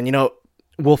 And,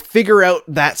 we'll figure out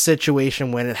that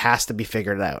situation when it has to be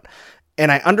figured out.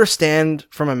 And I understand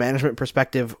from a management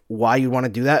perspective why you want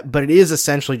to do that, but it is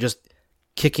essentially just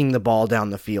kicking the ball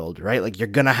down the field, right? Like, you're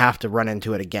going to have to run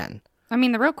into it again. I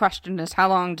mean, the real question is, how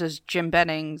long does Jim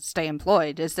Benning stay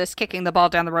employed? Is this kicking the ball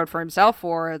down the road for himself,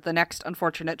 or the next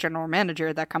unfortunate general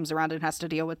manager that comes around and has to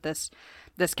deal with this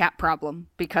cap problem?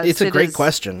 Because it's a great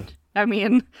question. I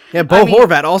mean... Yeah,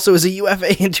 Horvat also is a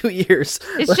UFA in 2 years.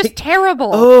 It's just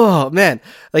terrible. Oh, man.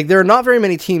 Like, there are not very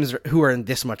many teams who are in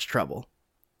this much trouble.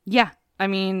 Yeah. I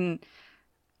mean,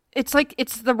 it's like,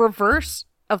 it's the reverse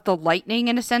of the Lightning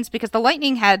in a sense, because the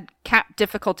Lightning had cap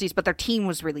difficulties, but their team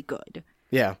was really good.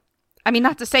 Yeah. I mean,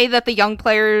 not to say that the young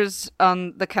players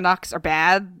on the Canucks are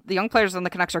bad. The young players on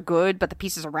the Canucks are good, but the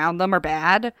pieces around them are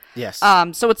bad. Yes.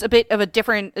 So it's a bit of a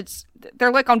different...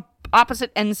 They're like on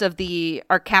opposite ends of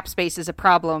our cap space is a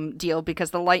problem deal, because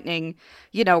the Lightning,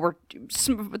 the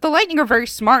Lightning are very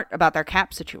smart about their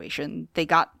cap situation. They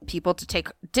got people to take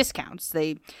discounts.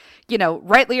 They,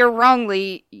 rightly or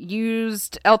wrongly,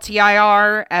 used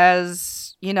LTIR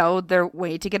as, their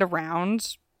way to get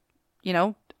around,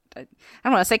 I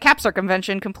don't want to say cap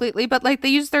circumvention completely, but like they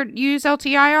use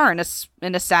LTIR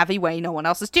in a savvy way no one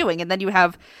else is doing. And then you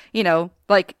have,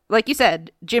 like you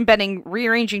said, Jim Benning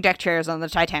rearranging deck chairs on the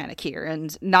Titanic here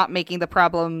and not making the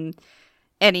problem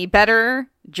any better,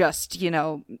 just,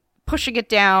 pushing it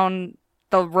down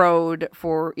the road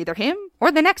for either him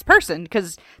or the next person.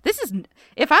 Because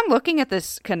if I'm looking at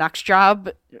this Canucks job,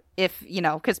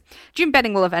 because Jim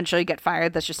Benning will eventually get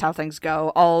fired. That's just how things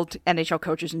go. All NHL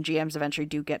coaches and GMs eventually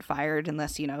do get fired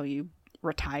unless, you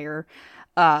retire.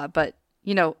 But,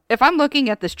 if I'm looking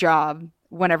at this job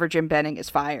whenever Jim Benning is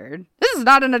fired, this is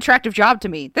not an attractive job to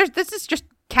me. This is just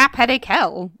cap headache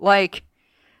hell. Like,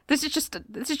 this is just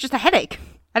a headache.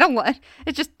 I don't want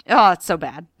it's just it's so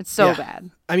bad. It's so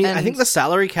bad. I mean, I think the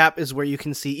salary cap is where you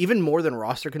can see, even more than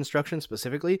roster construction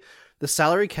specifically, the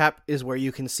salary cap is where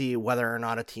you can see whether or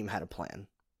not a team had a plan.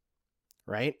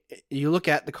 Right? You look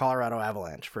at the Colorado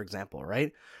Avalanche, for example,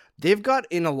 right? They've got,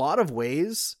 in a lot of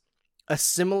ways, a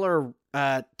similar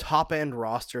top end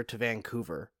roster to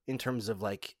Vancouver in terms of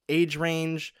like age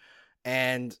range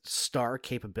and star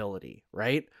capability,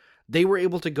 right? They were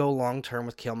able to go long-term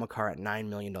with Cale Makar at $9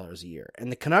 million a year. And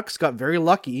the Canucks got very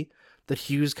lucky that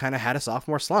Hughes kind of had a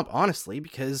sophomore slump, honestly,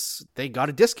 because they got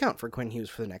a discount for Quinn Hughes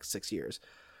for the next 6 years.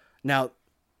 Now,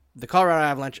 the Colorado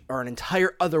Avalanche are an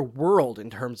entire other world in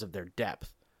terms of their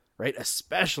depth, right?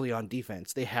 Especially on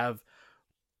defense. They have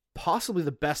possibly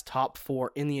the best top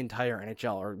four in the entire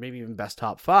NHL, or maybe even best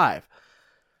top five.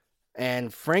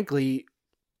 And frankly,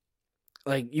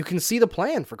 like, you can see the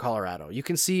plan for Colorado. You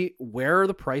can see where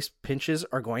the price pinches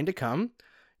are going to come.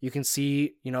 You can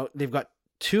see, they've got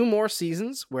 2 more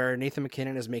seasons where Nathan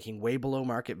MacKinnon is making way below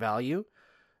market value,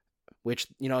 which,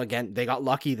 again, they got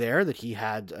lucky there that he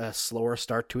had a slower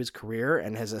start to his career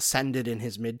and has ascended in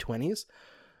his mid-20s.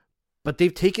 But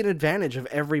they've taken advantage of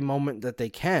every moment that they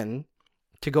can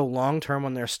to go long-term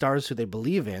on their stars who they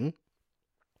believe in.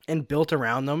 and built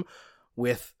around them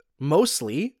with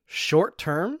mostly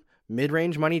short-term,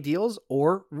 mid-range money deals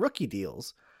or rookie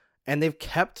deals. And they've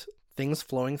kept things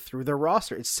flowing through their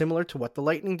roster. It's similar to what the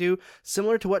Lightning do,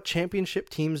 similar to what championship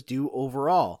teams do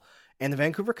overall. And the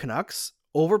Vancouver Canucks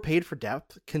overpaid for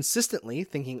depth consistently,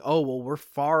 thinking, oh, well, we're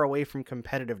far away from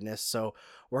competitiveness, so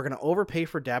we're going to overpay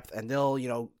for depth, and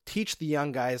they'll, teach the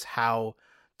young guys how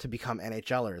to become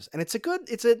NHLers. And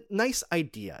it's a nice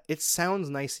idea. It sounds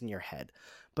nice in your head,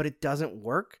 but it doesn't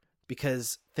work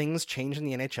because things change in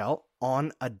the NHL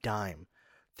on a dime.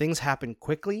 Things happen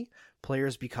quickly.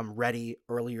 Players become ready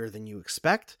earlier than you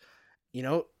expect.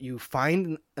 You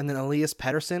find an Elias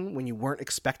Pettersson when you weren't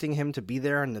expecting him to be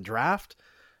there in the draft,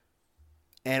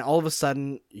 and all of a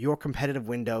sudden your competitive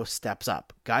window steps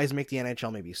up. Guys make the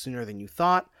NHL maybe sooner than you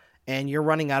thought, and you're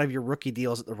running out of your rookie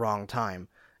deals at the wrong time.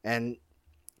 And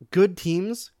good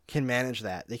teams can manage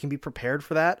that. They can be prepared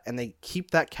for that, and they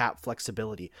keep that cap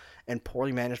flexibility, and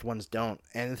poorly managed ones don't.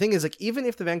 And the thing is, even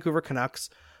if the Vancouver Canucks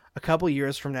a couple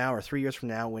years from now or 3 years from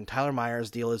now, when Tyler Myers'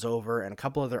 deal is over and a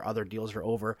couple of their other deals are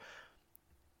over,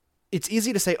 it's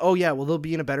easy to say, oh yeah, well, they'll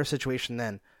be in a better situation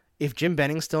then. If Jim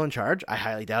Benning's still in charge, I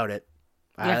highly doubt it.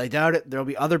 I highly doubt it. There'll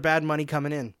be other bad money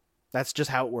coming in. That's just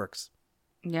how it works.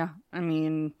 Yeah, I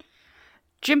mean,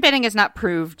 Jim Benning has not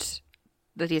proved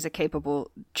that he's a capable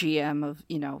GM of,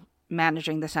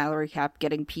 managing the salary cap,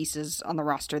 getting pieces on the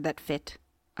roster that fit.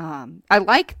 I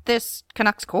like this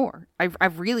Canucks core. I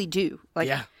really do.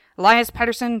 Elias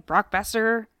Pettersson, Brock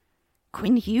Besser,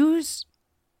 Quinn Hughes,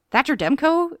 Thatcher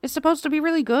Demko is supposed to be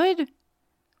really good.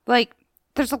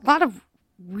 There's a lot of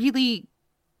really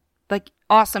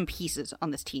awesome pieces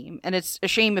on this team, and it's a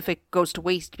shame if it goes to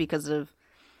waste because of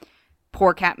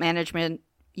poor cap management,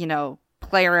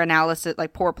 player analysis,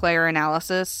 poor player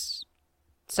analysis.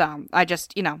 So I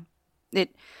just,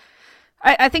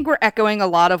 I think we're echoing a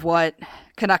lot of what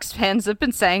Canucks fans have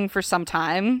been saying for some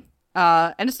time,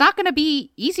 and it's not going to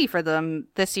be easy for them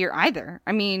this year either.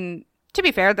 I mean, to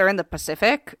be fair, they're in the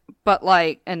Pacific, but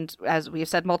and as we've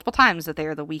said multiple times, that they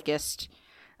are the weakest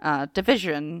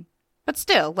division. But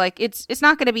still, it's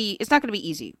not going to be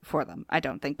easy for them, I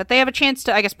don't think. But they have a chance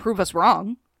to, I guess, prove us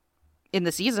wrong in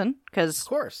the season because, of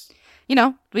course,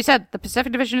 we said the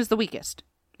Pacific Division is the weakest.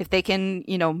 If they can,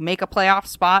 make a playoff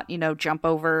spot, jump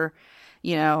over,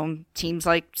 teams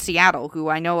like Seattle, who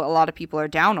I know a lot of people are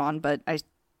down on, but I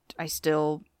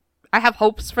have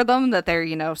hopes for them that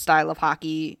their, style of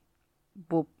hockey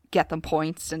will get them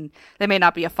points, and they may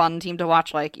not be a fun team to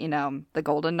watch the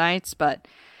Golden Knights, but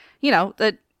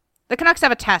the Canucks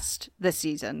have a test this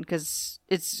season because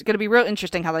it's going to be real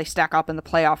interesting how they stack up in the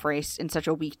playoff race in such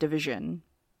a weak division.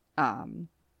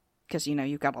 Because,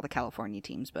 you've got all the California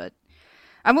teams, but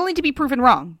I'm willing to be proven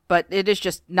wrong, but it is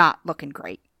just not looking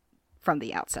great from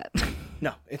the outset.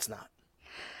 No, it's not.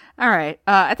 All right.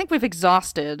 I think we've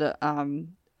exhausted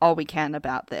all we can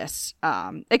about this.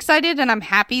 Excited, and I'm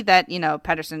happy that,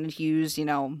 Pettersson and Hughes,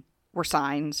 were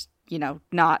signed, they're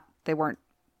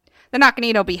not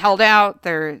going to, be held out.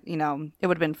 They're, it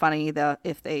would have been funny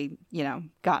if they,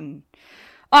 gotten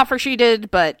offer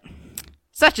sheeted, but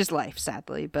such is life,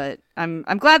 sadly. But I'm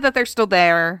glad that they're still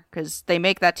there because they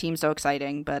make that team so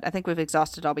exciting. But I think we've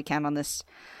exhausted all we can on this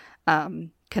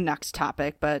Canucks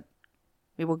topic. But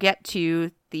we will get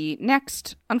to the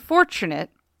next unfortunate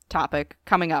topic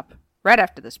coming up right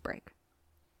after this break.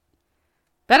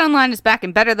 BetOnline is back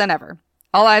and better than ever.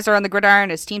 All eyes are on the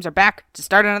gridiron as teams are back to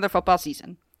start another football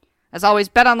season. As always,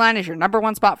 BetOnline is your number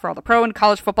one spot for all the pro and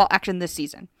college football action this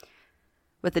season.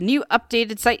 With the new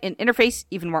updated site and interface,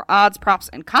 even more odds, props,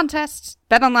 and contests,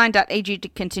 betonline.ag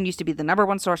continues to be the number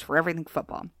one source for everything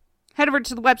football. Head over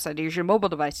to the website or use your mobile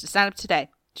device to sign up today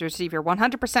to receive your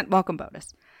 100% welcome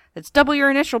bonus. That's double your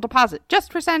initial deposit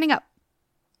just for signing up.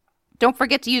 Don't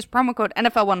forget to use promo code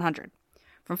NFL100.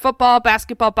 From football,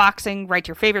 basketball, boxing, right to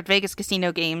your favorite Vegas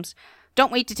casino games,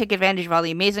 don't wait to take advantage of all the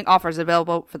amazing offers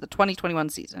available for the 2021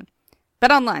 season.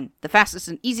 BetOnline, the fastest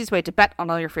and easiest way to bet on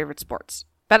all your favorite sports.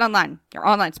 BetOnline, your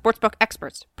online sportsbook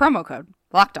experts. Promo code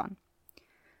LOCKEDON.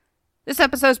 This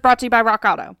episode is brought to you by Rock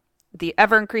Auto. With the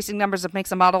ever-increasing numbers of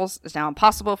makes and models, it's now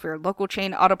impossible for your local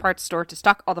chain auto parts store to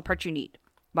stock all the parts you need.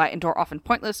 Why endure often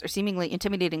pointless or seemingly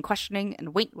intimidating questioning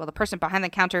and wait while the person behind the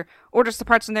counter orders the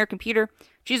parts on their computer,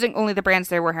 choosing only the brands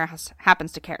their warehouse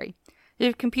happens to carry. You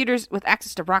have computers with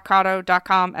access to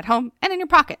rockauto.com at home and in your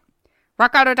pocket.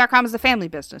 RockAuto.com is a family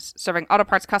business, serving auto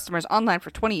parts customers online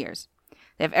for 20 years.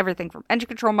 They have everything from engine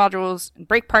control modules and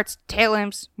brake parts, tail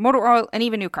lamps, motor oil, and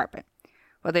even new carpet.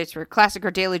 Whether it's for classic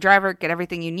or daily driver, get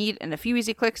everything you need in a few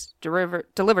easy clicks,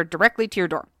 delivered directly to your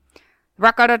door. The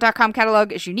RockAuto.com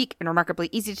catalog is unique and remarkably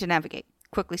easy to navigate.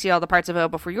 quickly see all the parts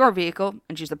available for your vehicle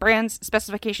and choose the brands,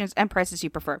 specifications, and prices you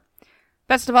prefer.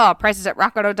 Best of all, prices at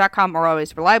rockauto.com are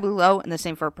always reliably low, and the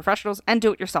same for professionals and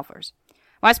do-it-yourselfers.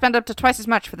 Why spend up to twice as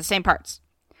much for the same parts?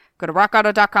 Go to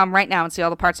rockauto.com right now and see all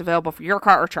the parts available for your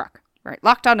car or truck. Right,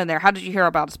 locked on in there. How did you hear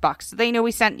about us box? So they know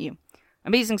we sent you.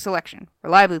 Amazing selection,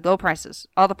 reliably low prices,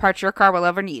 all the parts your car will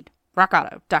ever need.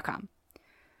 rockauto.com.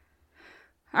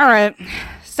 All right.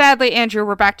 Sadly, Andrew,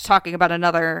 we're back to talking about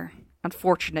another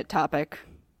unfortunate topic.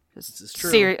 This is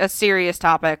true. A serious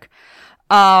topic.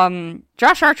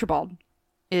 Josh Archibald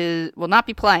will not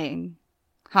be playing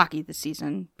hockey this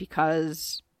season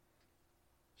because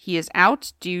he is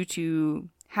out due to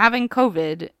having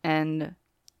COVID and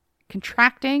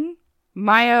contracting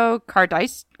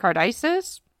myocarditis.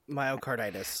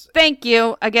 Myocarditis. Thank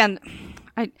you. Again,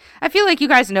 I feel like you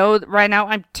guys know right now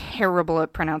I'm terrible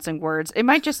at pronouncing words. It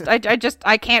might just I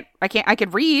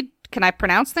could read. Can I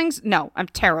pronounce things? No, I'm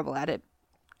terrible at it.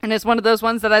 And it's one of those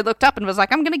ones that I looked up and was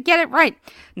like, I'm going to get it right.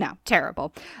 No,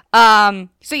 terrible.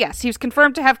 So yes, he was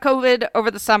confirmed to have COVID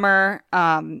over the summer.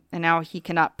 And now he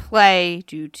cannot play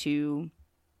due to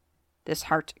this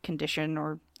heart condition,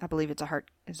 or I believe it's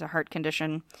a heart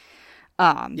condition.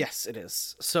 Yes, it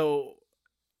is. So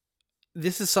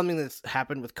this is something that's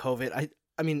happened with COVID.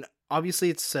 I mean, obviously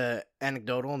it's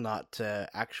anecdotal, not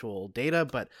actual data,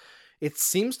 but it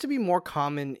seems to be more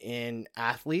common in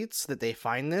athletes that they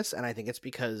find this, and I think it's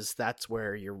because that's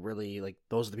where you're really, like,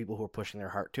 those are the people who are pushing their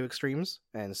heart to extremes,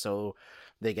 and so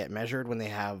they get measured when they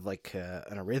have, like,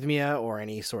 an arrhythmia or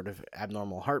any sort of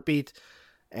abnormal heartbeat,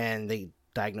 and they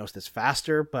diagnose this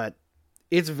faster, but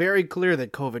it's very clear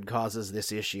that COVID causes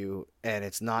this issue, and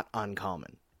it's not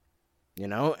uncommon, you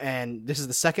know? And this is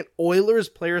the second Oilers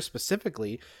player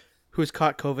specifically who's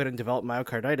caught COVID and developed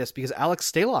myocarditis, because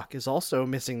Alex Stalock is also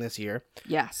missing this year.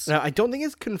 Yes. Now, I don't think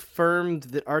it's confirmed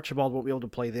that Archibald won't be able to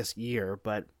play this year,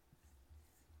 but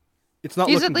it's not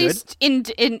looking good. He's at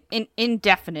least in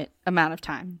indefinite amount of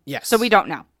time. Yes. So we don't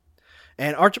know.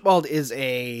 And Archibald is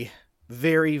a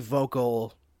very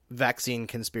vocal vaccine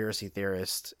conspiracy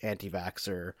theorist,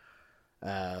 anti-vaxxer,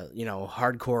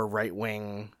 hardcore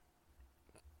right-wing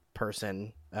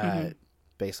person,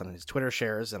 based on his Twitter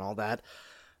shares and all that.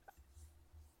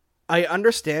 I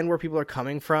understand where people are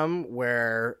coming from,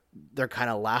 where they're kind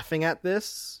of laughing at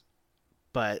this,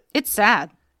 but it's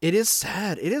sad. It is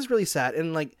sad. It is really sad.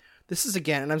 And like, this is,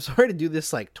 again, and I'm sorry to do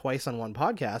this like twice on one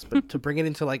podcast, but to bring it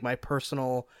into like my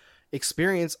personal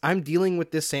experience, I'm dealing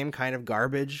with this same kind of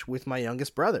garbage with my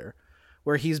youngest brother,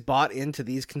 where he's bought into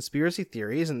these conspiracy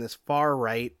theories and this far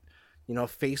right,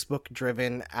 Facebook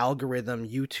driven algorithm,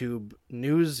 YouTube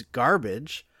news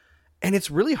garbage. And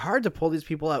it's really hard to pull these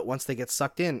people out once they get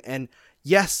sucked in. And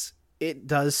yes, it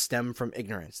does stem from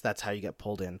ignorance. That's how you get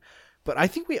pulled in. But I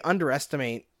think we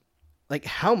underestimate like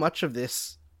how much of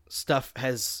this stuff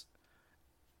has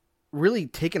really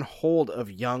taken hold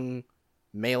of young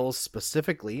males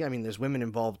specifically. I mean, there's women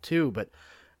involved too, but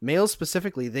males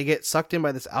specifically, they get sucked in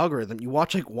by this algorithm. You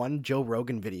watch like one Joe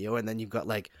Rogan video, and then you've got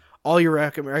like all your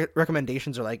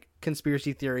recommendations are like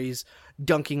conspiracy theories,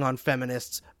 dunking on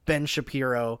feminists, Ben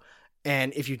Shapiro.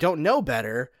 And if you don't know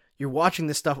better, you're watching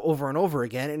this stuff over and over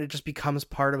again, and it just becomes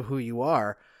part of who you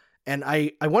are. And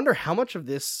I wonder how much of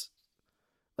this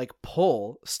like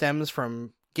pull stems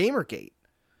from Gamergate.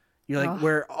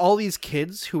 Where all these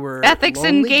kids who were ethics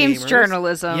in games gamers,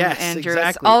 journalism, yes, Andrew. Exactly.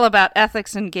 It's all about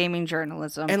ethics in gaming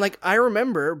journalism. And like, I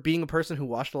remember being a person who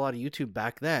watched a lot of YouTube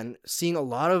back then, seeing a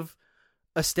lot of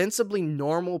ostensibly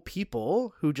normal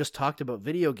people who just talked about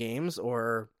video games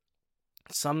or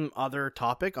some other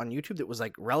topic on YouTube that was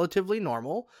like relatively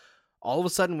normal. All of a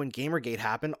sudden, when Gamergate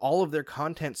happened, all of their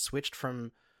content switched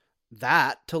from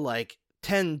that to like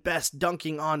 10 best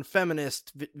dunking on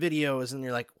feminist videos, and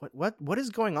you're like, what is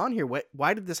going on here?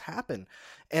 Why did this happen?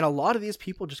 And a lot of these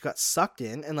people just got sucked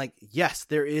in, and like, yes,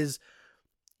 there is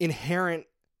inherent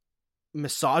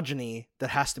misogyny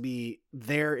that has to be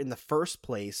there in the first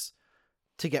place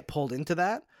to get pulled into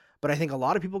that. But I think a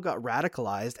lot of people got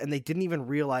radicalized and they didn't even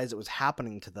realize it was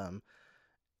happening to them.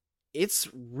 It's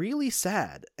really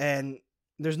sad. And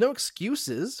there's no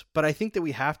excuses, but I think that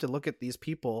we have to look at these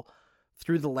people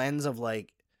through the lens of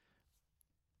like,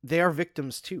 they are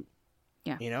victims too.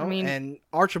 Yeah. I mean, and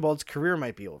Archibald's career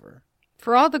might be over.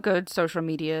 For all the good social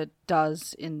media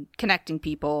does in connecting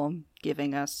people,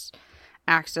 giving us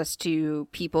access to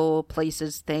people,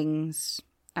 places, things,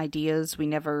 ideas we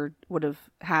never would have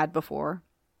had before.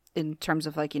 In terms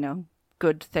of like,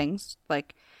 good things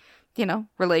like,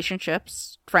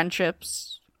 relationships,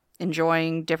 friendships,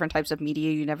 enjoying different types of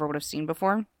media you never would have seen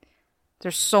before.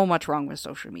 There's so much wrong with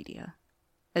social media.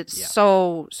 It's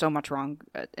so much wrong.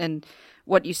 And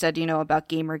what you said, about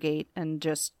Gamergate and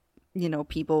just,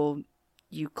 people,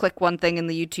 you click one thing in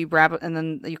the YouTube rabbit, and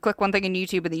then you click one thing in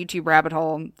YouTube and the YouTube rabbit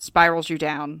hole spirals you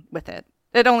down with it.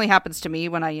 It only happens to me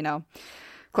when I,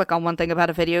 click on one thing about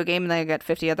a video game and then I get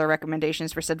 50 other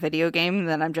recommendations for said video game, and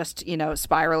then I'm just,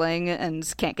 spiraling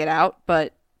and can't get out.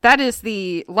 But that is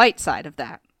the light side of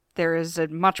that. There is a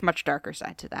much, much darker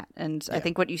side to that. And I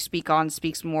think what you speak on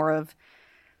speaks more of,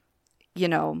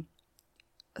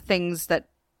 things that,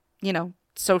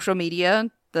 social media,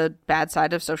 the bad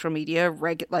side of social media,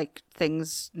 like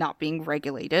things not being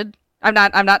regulated. I'm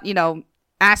not,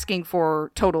 asking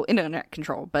for total internet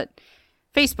control, but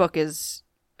Facebook is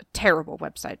a terrible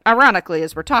website. Ironically,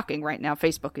 as we're talking right now,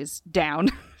 Facebook is down.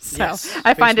 So yes,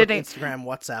 I find Facebook, it Instagram,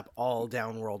 WhatsApp, all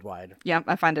down worldwide. Yeah,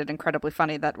 I find it incredibly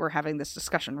funny that we're having this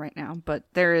discussion right now, but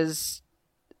there is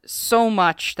so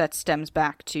much that stems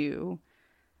back to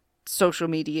social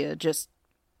media just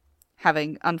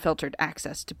having unfiltered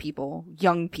access to people,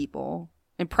 young people,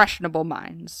 impressionable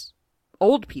minds,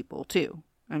 old people too.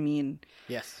 I mean,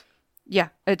 yes. Yeah,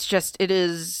 it's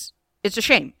a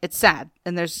shame. It's sad.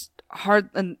 And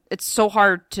it's so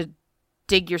hard to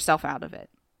dig yourself out of it.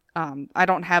 I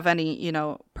don't have any,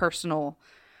 personal,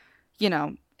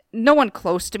 no one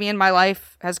close to me in my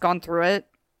life has gone through it,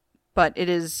 but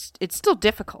it's still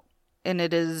difficult. And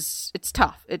it's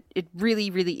tough. It really,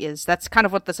 really is. That's kind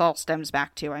of what this all stems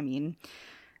back to. I mean,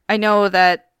 I know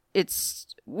that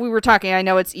we were talking, I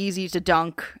know it's easy to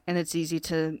dunk and it's easy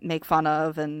to make fun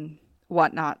of and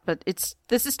whatnot, but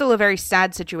this is still a very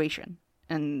sad situation.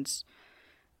 And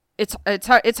it's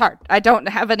hard. I don't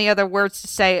have any other words to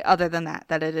say other than that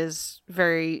it is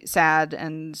very sad,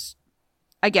 and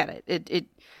I get it. It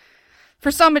for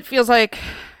some, it feels like,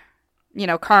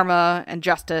 karma and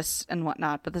justice and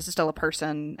whatnot, but this is still a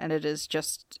person, and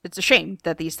it's a shame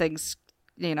that these things,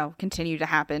 continue to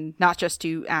happen, not just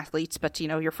to athletes, but to,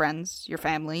 your friends, your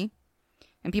family,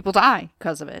 and people die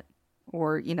because of it,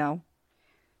 or,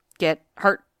 get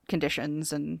heart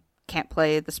conditions and can't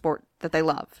play the sport that they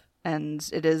love. And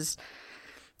it is,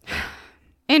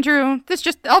 Andrew,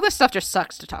 all this stuff just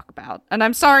sucks to talk about. And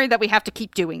I'm sorry that we have to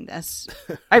keep doing this.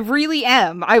 I really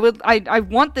am. I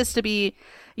want this to be,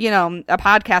 a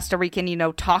podcast where we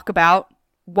can, talk about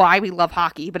why we love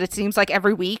hockey. But it seems like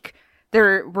every week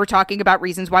we're talking about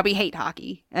reasons why we hate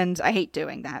hockey. And I hate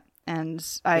doing that. And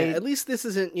at least this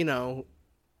isn't,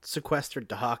 sequestered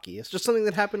to hockey. It's just something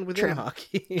that happened within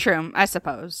hockey. True, I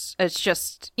suppose. It's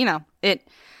just,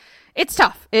 it's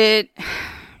tough.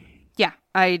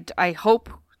 I hope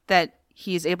that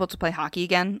he's able to play hockey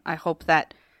again. I hope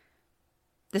that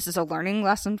this is a learning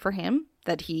lesson for him,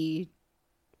 that he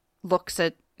looks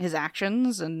at his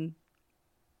actions and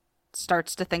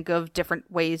starts to think of different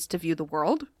ways to view the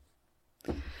world.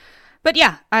 But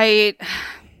yeah,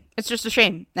 it's just a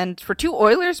shame. And for two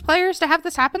Oilers players to have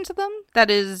this happen to them, that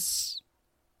is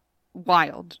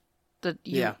wild.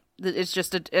 It's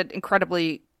just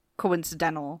incredibly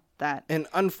coincidental that. And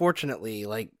unfortunately,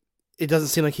 it doesn't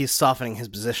seem like he's softening his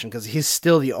position, because he's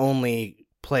still the only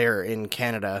player in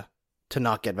Canada to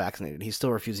not get vaccinated. He's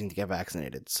still refusing to get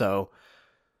vaccinated. So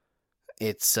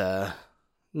it's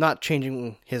not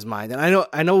changing his mind. And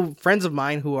I know friends of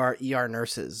mine who are ER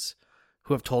nurses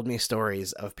who have told me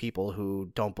stories of people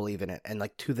who don't believe in it, and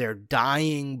to their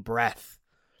dying breath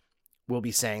will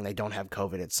be saying they don't have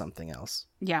COVID, it's something else.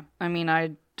 Yeah, I mean,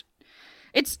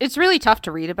 it's really tough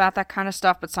to read about that kind of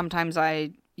stuff, but sometimes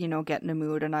I get in a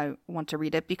mood and I want to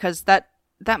read it, because that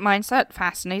mindset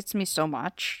fascinates me so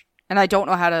much, and I don't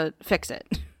know how to fix it.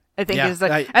 I think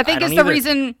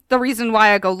the reason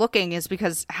why I go looking is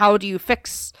because how do you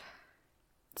fix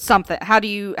something? How do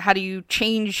you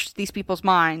change these people's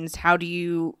minds? How do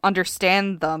you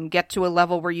understand them, get to a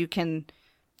level where you can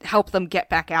help them get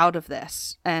back out of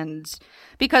this? And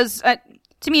because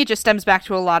to me, it just stems back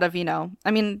to a lot of,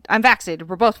 I'm vaccinated.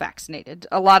 We're both vaccinated.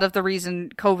 A lot of the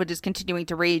reason COVID is continuing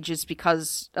to rage is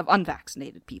because of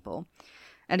unvaccinated people.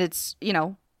 And it's,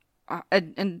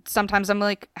 and sometimes I'm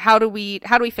like, how do we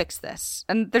fix this?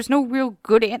 And there's no real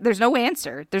there's no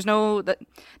answer. There's no,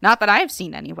 not that I've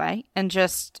seen anyway. And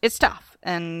just, it's tough.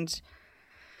 And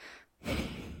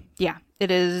yeah,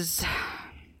 it's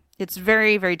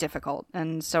very, very difficult.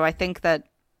 And so I think that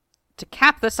to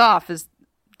cap this off is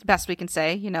the best we can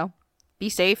say, be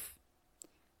safe,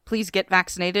 please get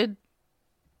vaccinated,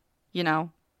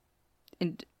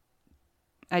 and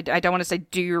I don't want to say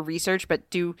do your research, but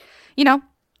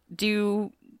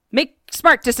make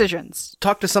smart decisions.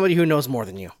 Talk to somebody who knows more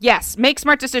than you. Yes, make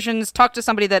smart decisions. Talk to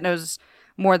somebody that knows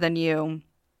more than you.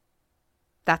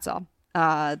 That's all.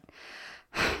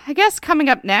 I guess coming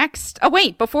up next. Oh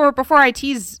wait, before I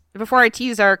tease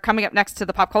our coming up next to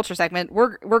the pop culture segment,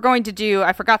 we're going to do.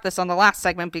 I forgot this on the last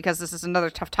segment because this is another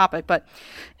tough topic. But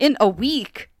in a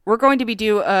week, we're going to be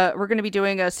doing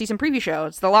a season preview show.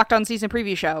 It's the Locked On season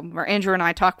preview show where Andrew and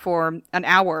I talk for an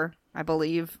hour, I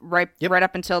believe, right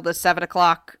up until the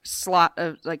 7:00 slot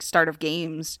of start of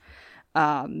games.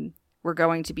 We're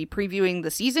going to be previewing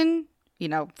the season.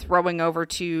 Throwing over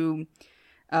to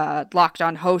Locked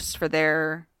On hosts for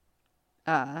their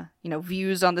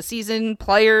views on the season,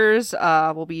 players.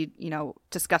 We'll be,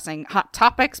 discussing hot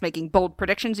topics, making bold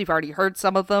predictions. You've already heard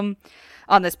some of them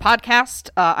on this podcast.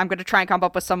 I'm going to try and come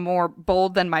up with some more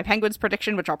bold than my Penguins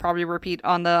prediction, which I'll probably repeat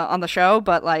on the show,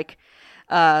 but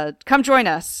come join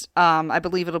us. I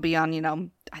believe it'll be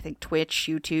on, I think Twitch,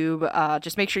 YouTube.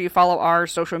 Just make sure you follow our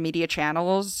social media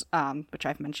channels, which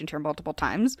I've mentioned here multiple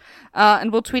times,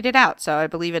 and we'll tweet it out. So I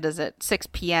believe it is at 6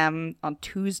 p.m. on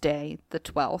Tuesday, the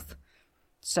 12th.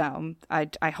 So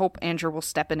I hope Andrew will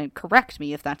step in and correct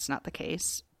me if that's not the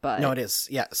case. But no, it is.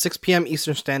 Yeah, 6 p.m.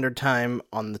 Eastern Standard Time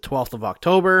on the 12th of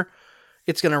October.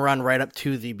 It's going to run right up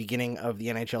to the beginning of the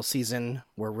NHL season.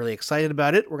 We're really excited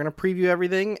about it. We're going to preview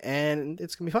everything, and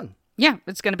it's going to be fun. Yeah,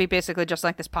 it's going to be basically just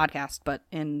like this podcast, but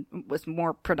with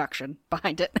more production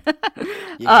behind it.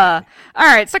 Yeah. All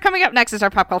right, so coming up next is our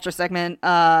pop culture segment.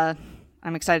 I'm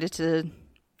excited to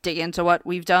dig into what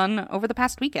we've done over the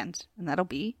past weekend, and that'll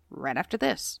be right after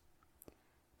this.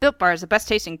 Built Bar is the best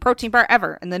tasting protein bar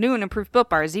ever, and the new and improved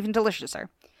Built Bar is even deliciouser.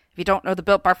 If you don't know the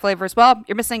Built Bar flavors well,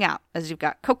 you're missing out, as you've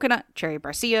got coconut, cherry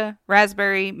barcia,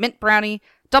 raspberry, mint brownie,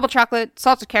 double chocolate,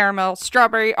 salted caramel,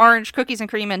 strawberry, orange, cookies and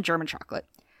cream, and German chocolate.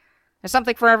 There's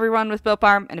something for everyone with Built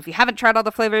Bar, and if you haven't tried all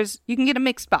the flavors, you can get a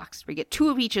mixed box where you get 2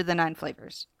 of each of the 9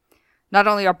 flavors. Not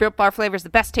only are Built Bar flavors the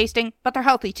best tasting, but they're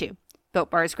healthy too. Built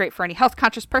Bar is great for any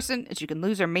health-conscious person, as you can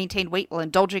lose or maintain weight while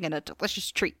indulging in a delicious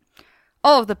treat.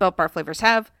 All of the Built Bar flavors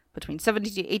have between 70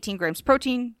 to 18 grams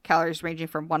protein, calories ranging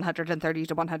from 130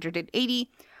 to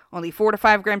 180, only 4 to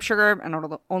 5 grams sugar,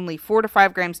 and only 4 to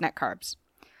 5 grams net carbs.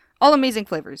 All amazing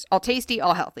flavors, all tasty,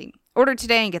 all healthy. Order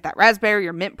today and get that raspberry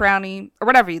or mint brownie, or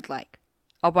whatever you'd like.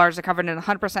 All bars are covered in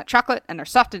 100% chocolate, and they're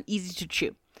soft and easy to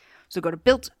chew. So go to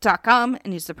Built.com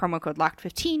and use the promo code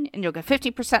LOCKED15, and you'll get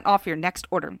 15% off your next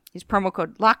order. Use promo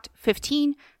code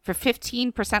LOCKED15 for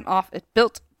 15% off at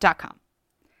Built.com.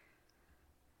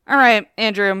 All right,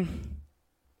 Andrew.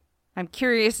 I'm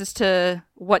curious as to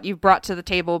what you've brought to the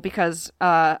table because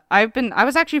I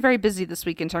was actually very busy this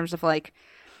week in terms of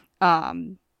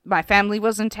my family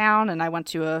was in town and I went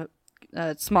to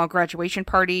a small graduation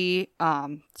party.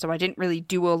 So I didn't really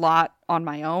do a lot on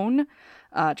my own.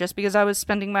 Just because I was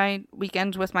spending my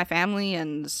weekends with my family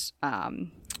and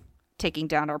taking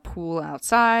down our pool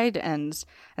outside. And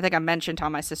I think I mentioned how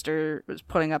my sister was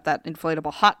putting up that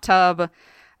inflatable hot tub.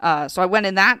 So I went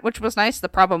in that, which was nice. The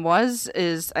problem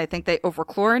is I think they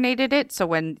over-chlorinated it. So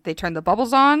when they turned the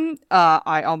bubbles on,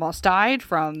 I almost died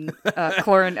from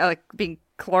being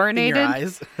chlorinated. In your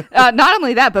eyes? Not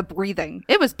only that, but breathing.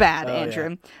 It was bad,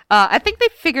 Andrew. Yeah. I think they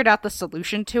figured out the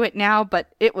solution to it now,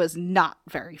 but it was not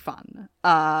very fun.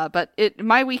 But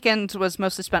my weekend was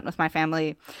mostly spent with my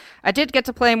family. I did get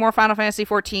to play more Final Fantasy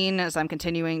XIV as I'm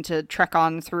continuing to trek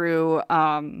on through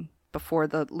before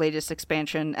the latest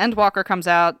expansion Endwalker comes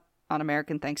out on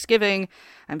American Thanksgiving.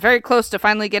 I'm very close to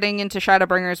finally getting into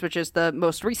Shadowbringers, which is the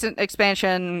most recent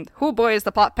expansion. Oh boy, is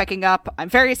the plot picking up. I'm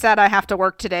very sad I have to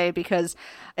work today because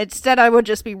instead I would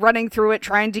just be running through it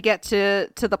trying to get to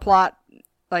the plot,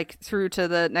 through to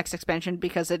the next expansion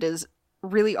because it is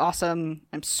really awesome.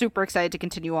 I'm super excited to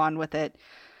continue on with it.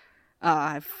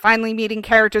 Finally meeting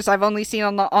characters I've only seen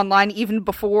online even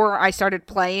before I started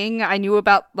playing. I knew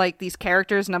about these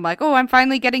characters and I'm I'm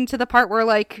finally getting to the part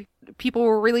where people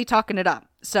were really talking it up.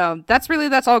 So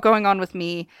that's all going on with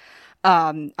me.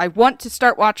 I want to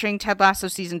start watching Ted Lasso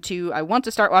season 2. I want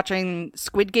to start watching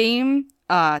Squid Game.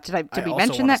 Did we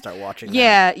mention that? Start watching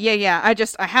that. Yeah.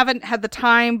 I haven't had the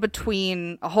time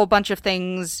between a whole bunch of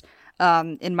things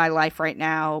in my life right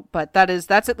now, but those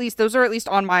are at least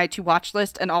on my to watch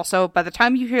list. And also, by the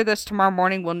time you hear this tomorrow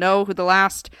morning, we'll know who the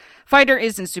last fighter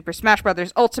is in Super Smash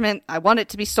Bros. Ultimate. I want it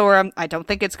to be Sora. I don't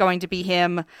think it's going to be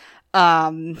him.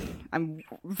 I'm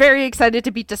very excited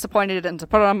to be disappointed and to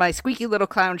put on my squeaky little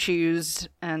clown shoes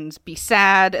and be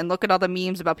sad and look at all the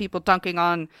memes about people dunking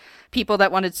on people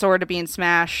that wanted Sora to be in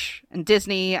Smash and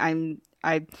Disney.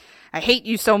 I hate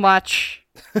you so much.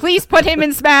 Please put him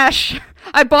in Smash.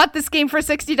 I bought this game for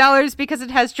 $60 because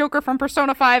it has Joker from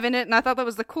Persona 5 in it, and I thought that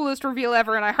was the coolest reveal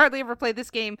ever, and I hardly ever played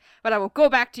this game, but I will go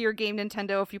back to your game,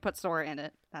 Nintendo, if you put Sora in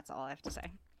it. That's all I have to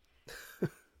say.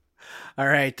 All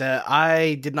right.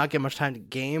 I did not get much time to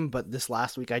game, but this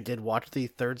last week I did watch the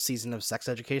third season of Sex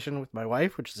Education with my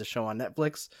wife, which is a show on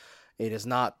Netflix. It is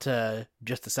not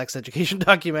just a sex education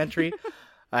documentary.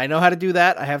 I know how to do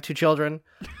that. I have 2 children.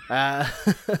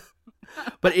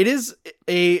 But it is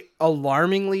a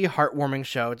alarmingly heartwarming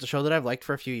show. It's a show that I've liked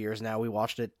for a few years now. We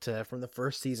watched it from the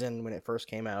first season when it first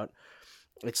came out.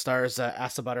 It stars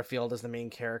Asa Butterfield as the main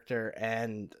character,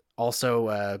 and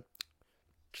also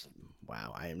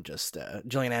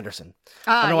Gillian Anderson.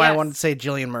 I don't know why I wanted to say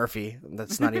Gillian Murphy.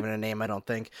 That's not even a name, I don't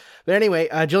think. But anyway,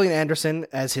 Gillian Anderson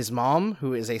as his mom,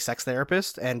 who is a sex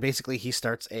therapist, and basically he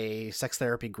starts a sex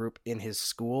therapy group in his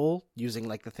school using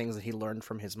like the things that he learned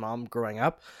from his mom growing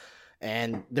up.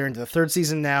 And they're into the third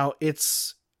season now.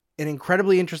 It's an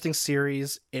incredibly interesting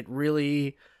series. It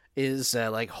really is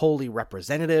like wholly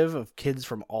representative of kids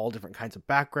from all different kinds of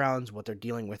backgrounds, what they're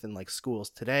dealing with in like schools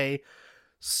today.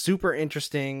 Super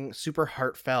interesting, super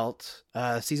heartfelt.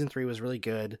 Season 3 was really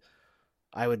good.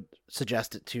 I would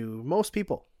suggest it to most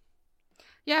people.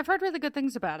 Yeah, I've heard really good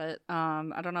things about it.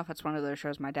 I don't know if it's one of those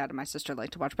shows my dad and my sister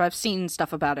like to watch, but I've seen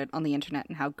stuff about it on the internet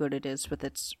and how good it is with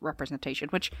its representation,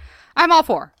 which I'm all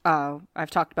for.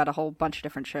 I've talked about a whole bunch of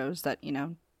different shows that,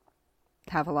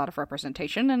 have a lot of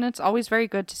representation, and it's always very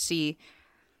good to see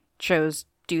shows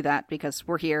do that because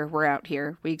we're here, we're out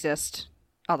here, we exist,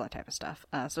 all that type of stuff.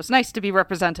 So it's nice to be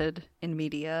represented in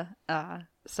media.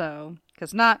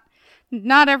 Because not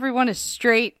everyone is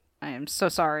straight. I am so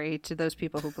sorry to those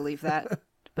people who believe that.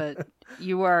 But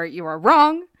you are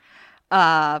wrong.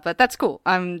 But that's cool.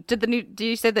 Did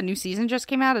you say the new season just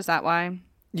came out? Is that why?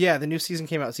 Yeah, the new season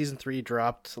came out. Season 3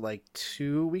 dropped like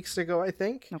 2 weeks ago, I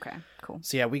think. Okay, cool.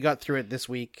 So yeah, we got through it this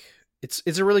week.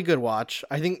 It's a really good watch.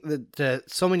 I think that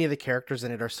so many of the characters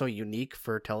in it are so unique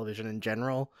for television in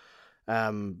general.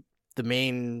 The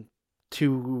main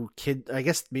 2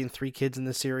 main 3 kids in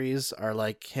the series are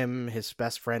like him, his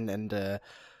best friend, and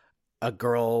a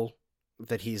girl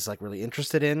that he's like really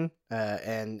interested in,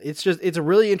 and it's a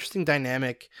really interesting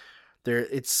dynamic.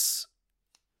 It's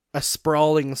a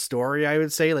sprawling story, I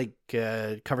would say, like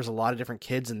covers a lot of different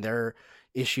kids and their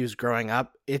issues growing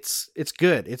up. It's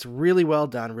good. It's really well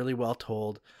done, really well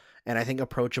told, and I think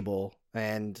approachable,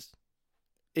 and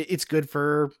it's good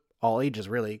for all ages,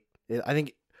 really. I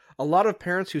think a lot of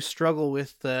parents who struggle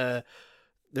with their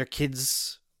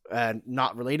kids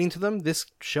not relating to them, this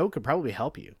show could probably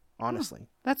help you. Honestly.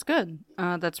 That's good.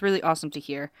 That's really awesome to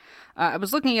hear. I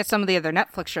was looking at some of the other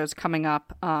Netflix shows coming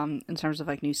up in terms of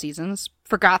like new seasons.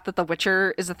 Forgot that The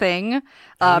Witcher is a thing.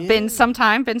 Been some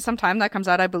time that comes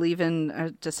out, I believe,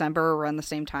 in December, around the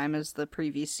same time as the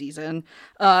previous season.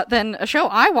 Then a show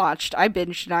I watched, I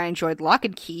binged and I enjoyed, Lock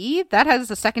and Key. That has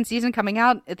the second season coming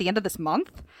out at the end of this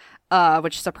month,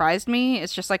 which surprised me.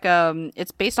 It's just like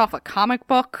it's based off a comic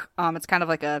book. It's kind of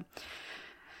like a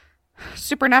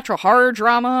supernatural horror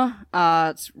drama.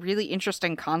 It's really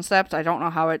interesting concept. I don't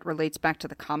know how it relates back to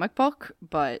the comic book,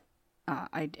 but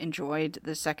I enjoyed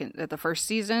the first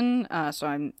season, so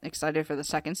I'm excited for the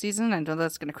second season. I know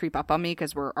that's going to creep up on me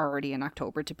because we're already in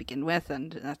October to begin with,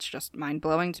 and that's just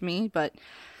mind-blowing to me. But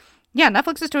yeah,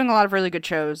 Netflix is doing a lot of really good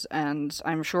shows, and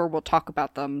I'm sure we'll talk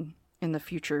about them in the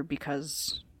future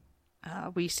because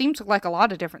we seem to like a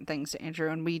lot of different things,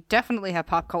 Andrew, and we definitely have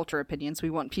pop culture opinions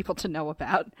we want people to know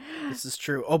about. This is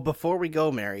true. Oh, before we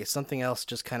go, Mary, something else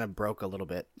just kind of broke a little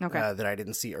bit that I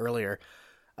didn't see earlier.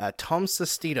 Tom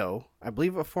Sestito, I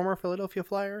believe a former Philadelphia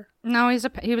Flyer? No,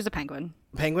 he was a Penguin.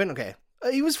 Penguin? Okay.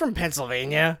 He was from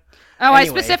Pennsylvania. Oh, anyway, I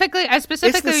specifically...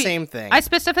 It's the same thing. I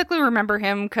specifically remember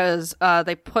him because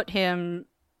they put him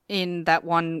in that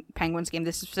one Penguins game.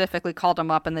 They specifically called him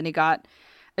up, and then he got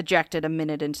ejected a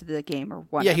minute into the game or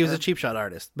whatever. Yeah, he was a cheap shot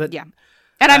artist. But yeah.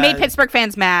 And I made Pittsburgh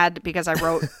fans mad because I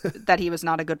wrote that he was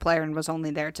not a good player and was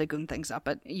only there to goon things up,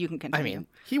 but you can continue. I mean,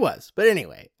 he was. But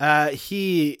anyway,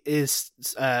 he is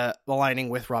aligning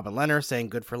with Robin Lehner, saying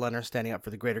good for Lehner, standing up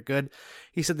for the greater good.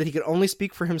 He said that he could only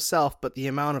speak for himself, but the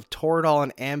amount of Toradol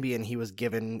and Ambien he was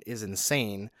given is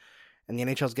insane. And the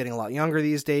NHL is getting a lot younger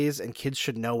these days, and kids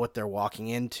should know what they're walking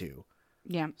into.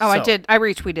 Yeah. Oh, I did. I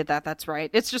retweeted that. That's right.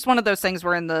 It's just one of those things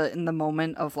where in the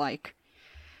moment of like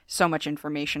so much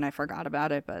information, I forgot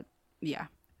about it. But yeah.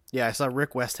 Yeah, I saw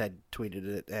Rick Westhead tweeted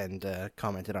it and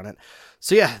commented on it.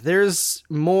 So yeah, there's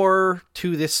more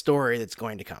to this story that's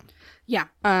going to come. Yeah.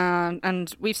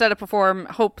 And we've said it before.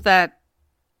 Hope that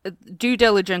due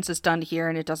diligence is done here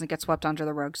and it doesn't get swept under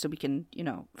the rug, so we can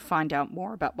find out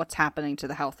more about what's happening to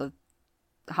the health of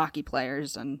hockey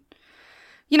players and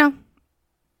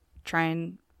try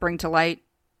and bring to light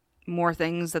more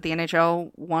things that the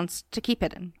NHL wants to keep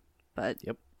hidden. But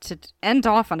to end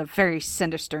off on a very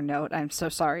sinister note, I'm so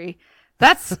sorry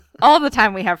That's all the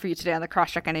time we have for you today on the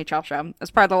Crosscheck NHL show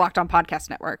as part of the Locked On Podcast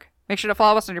Network. Make sure to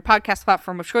follow us on your podcast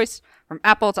platform of choice, from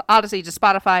Apple to Odyssey to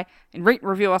Spotify, and rate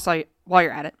and review us while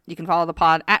you're at it. You can follow the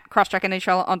pod at Crosscheck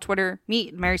NHL on Twitter,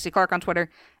 me, Mary C. Clark on Twitter,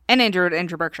 and Andrew at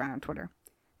Andrew Berkshire on Twitter.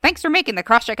 Thanks for making the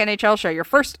Crosscheck NHL show your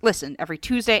first listen every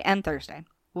Tuesday and Thursday.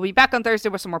 We'll be back on Thursday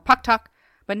with some more puck talk,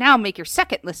 but now make your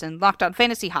second listen Locked On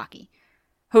Fantasy Hockey.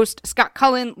 Host Scott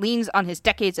Cullen leans on his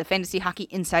decades of fantasy hockey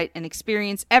insight and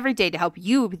experience every day to help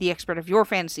you be the expert of your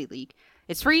fantasy league.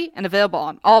 It's free and available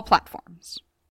on all platforms.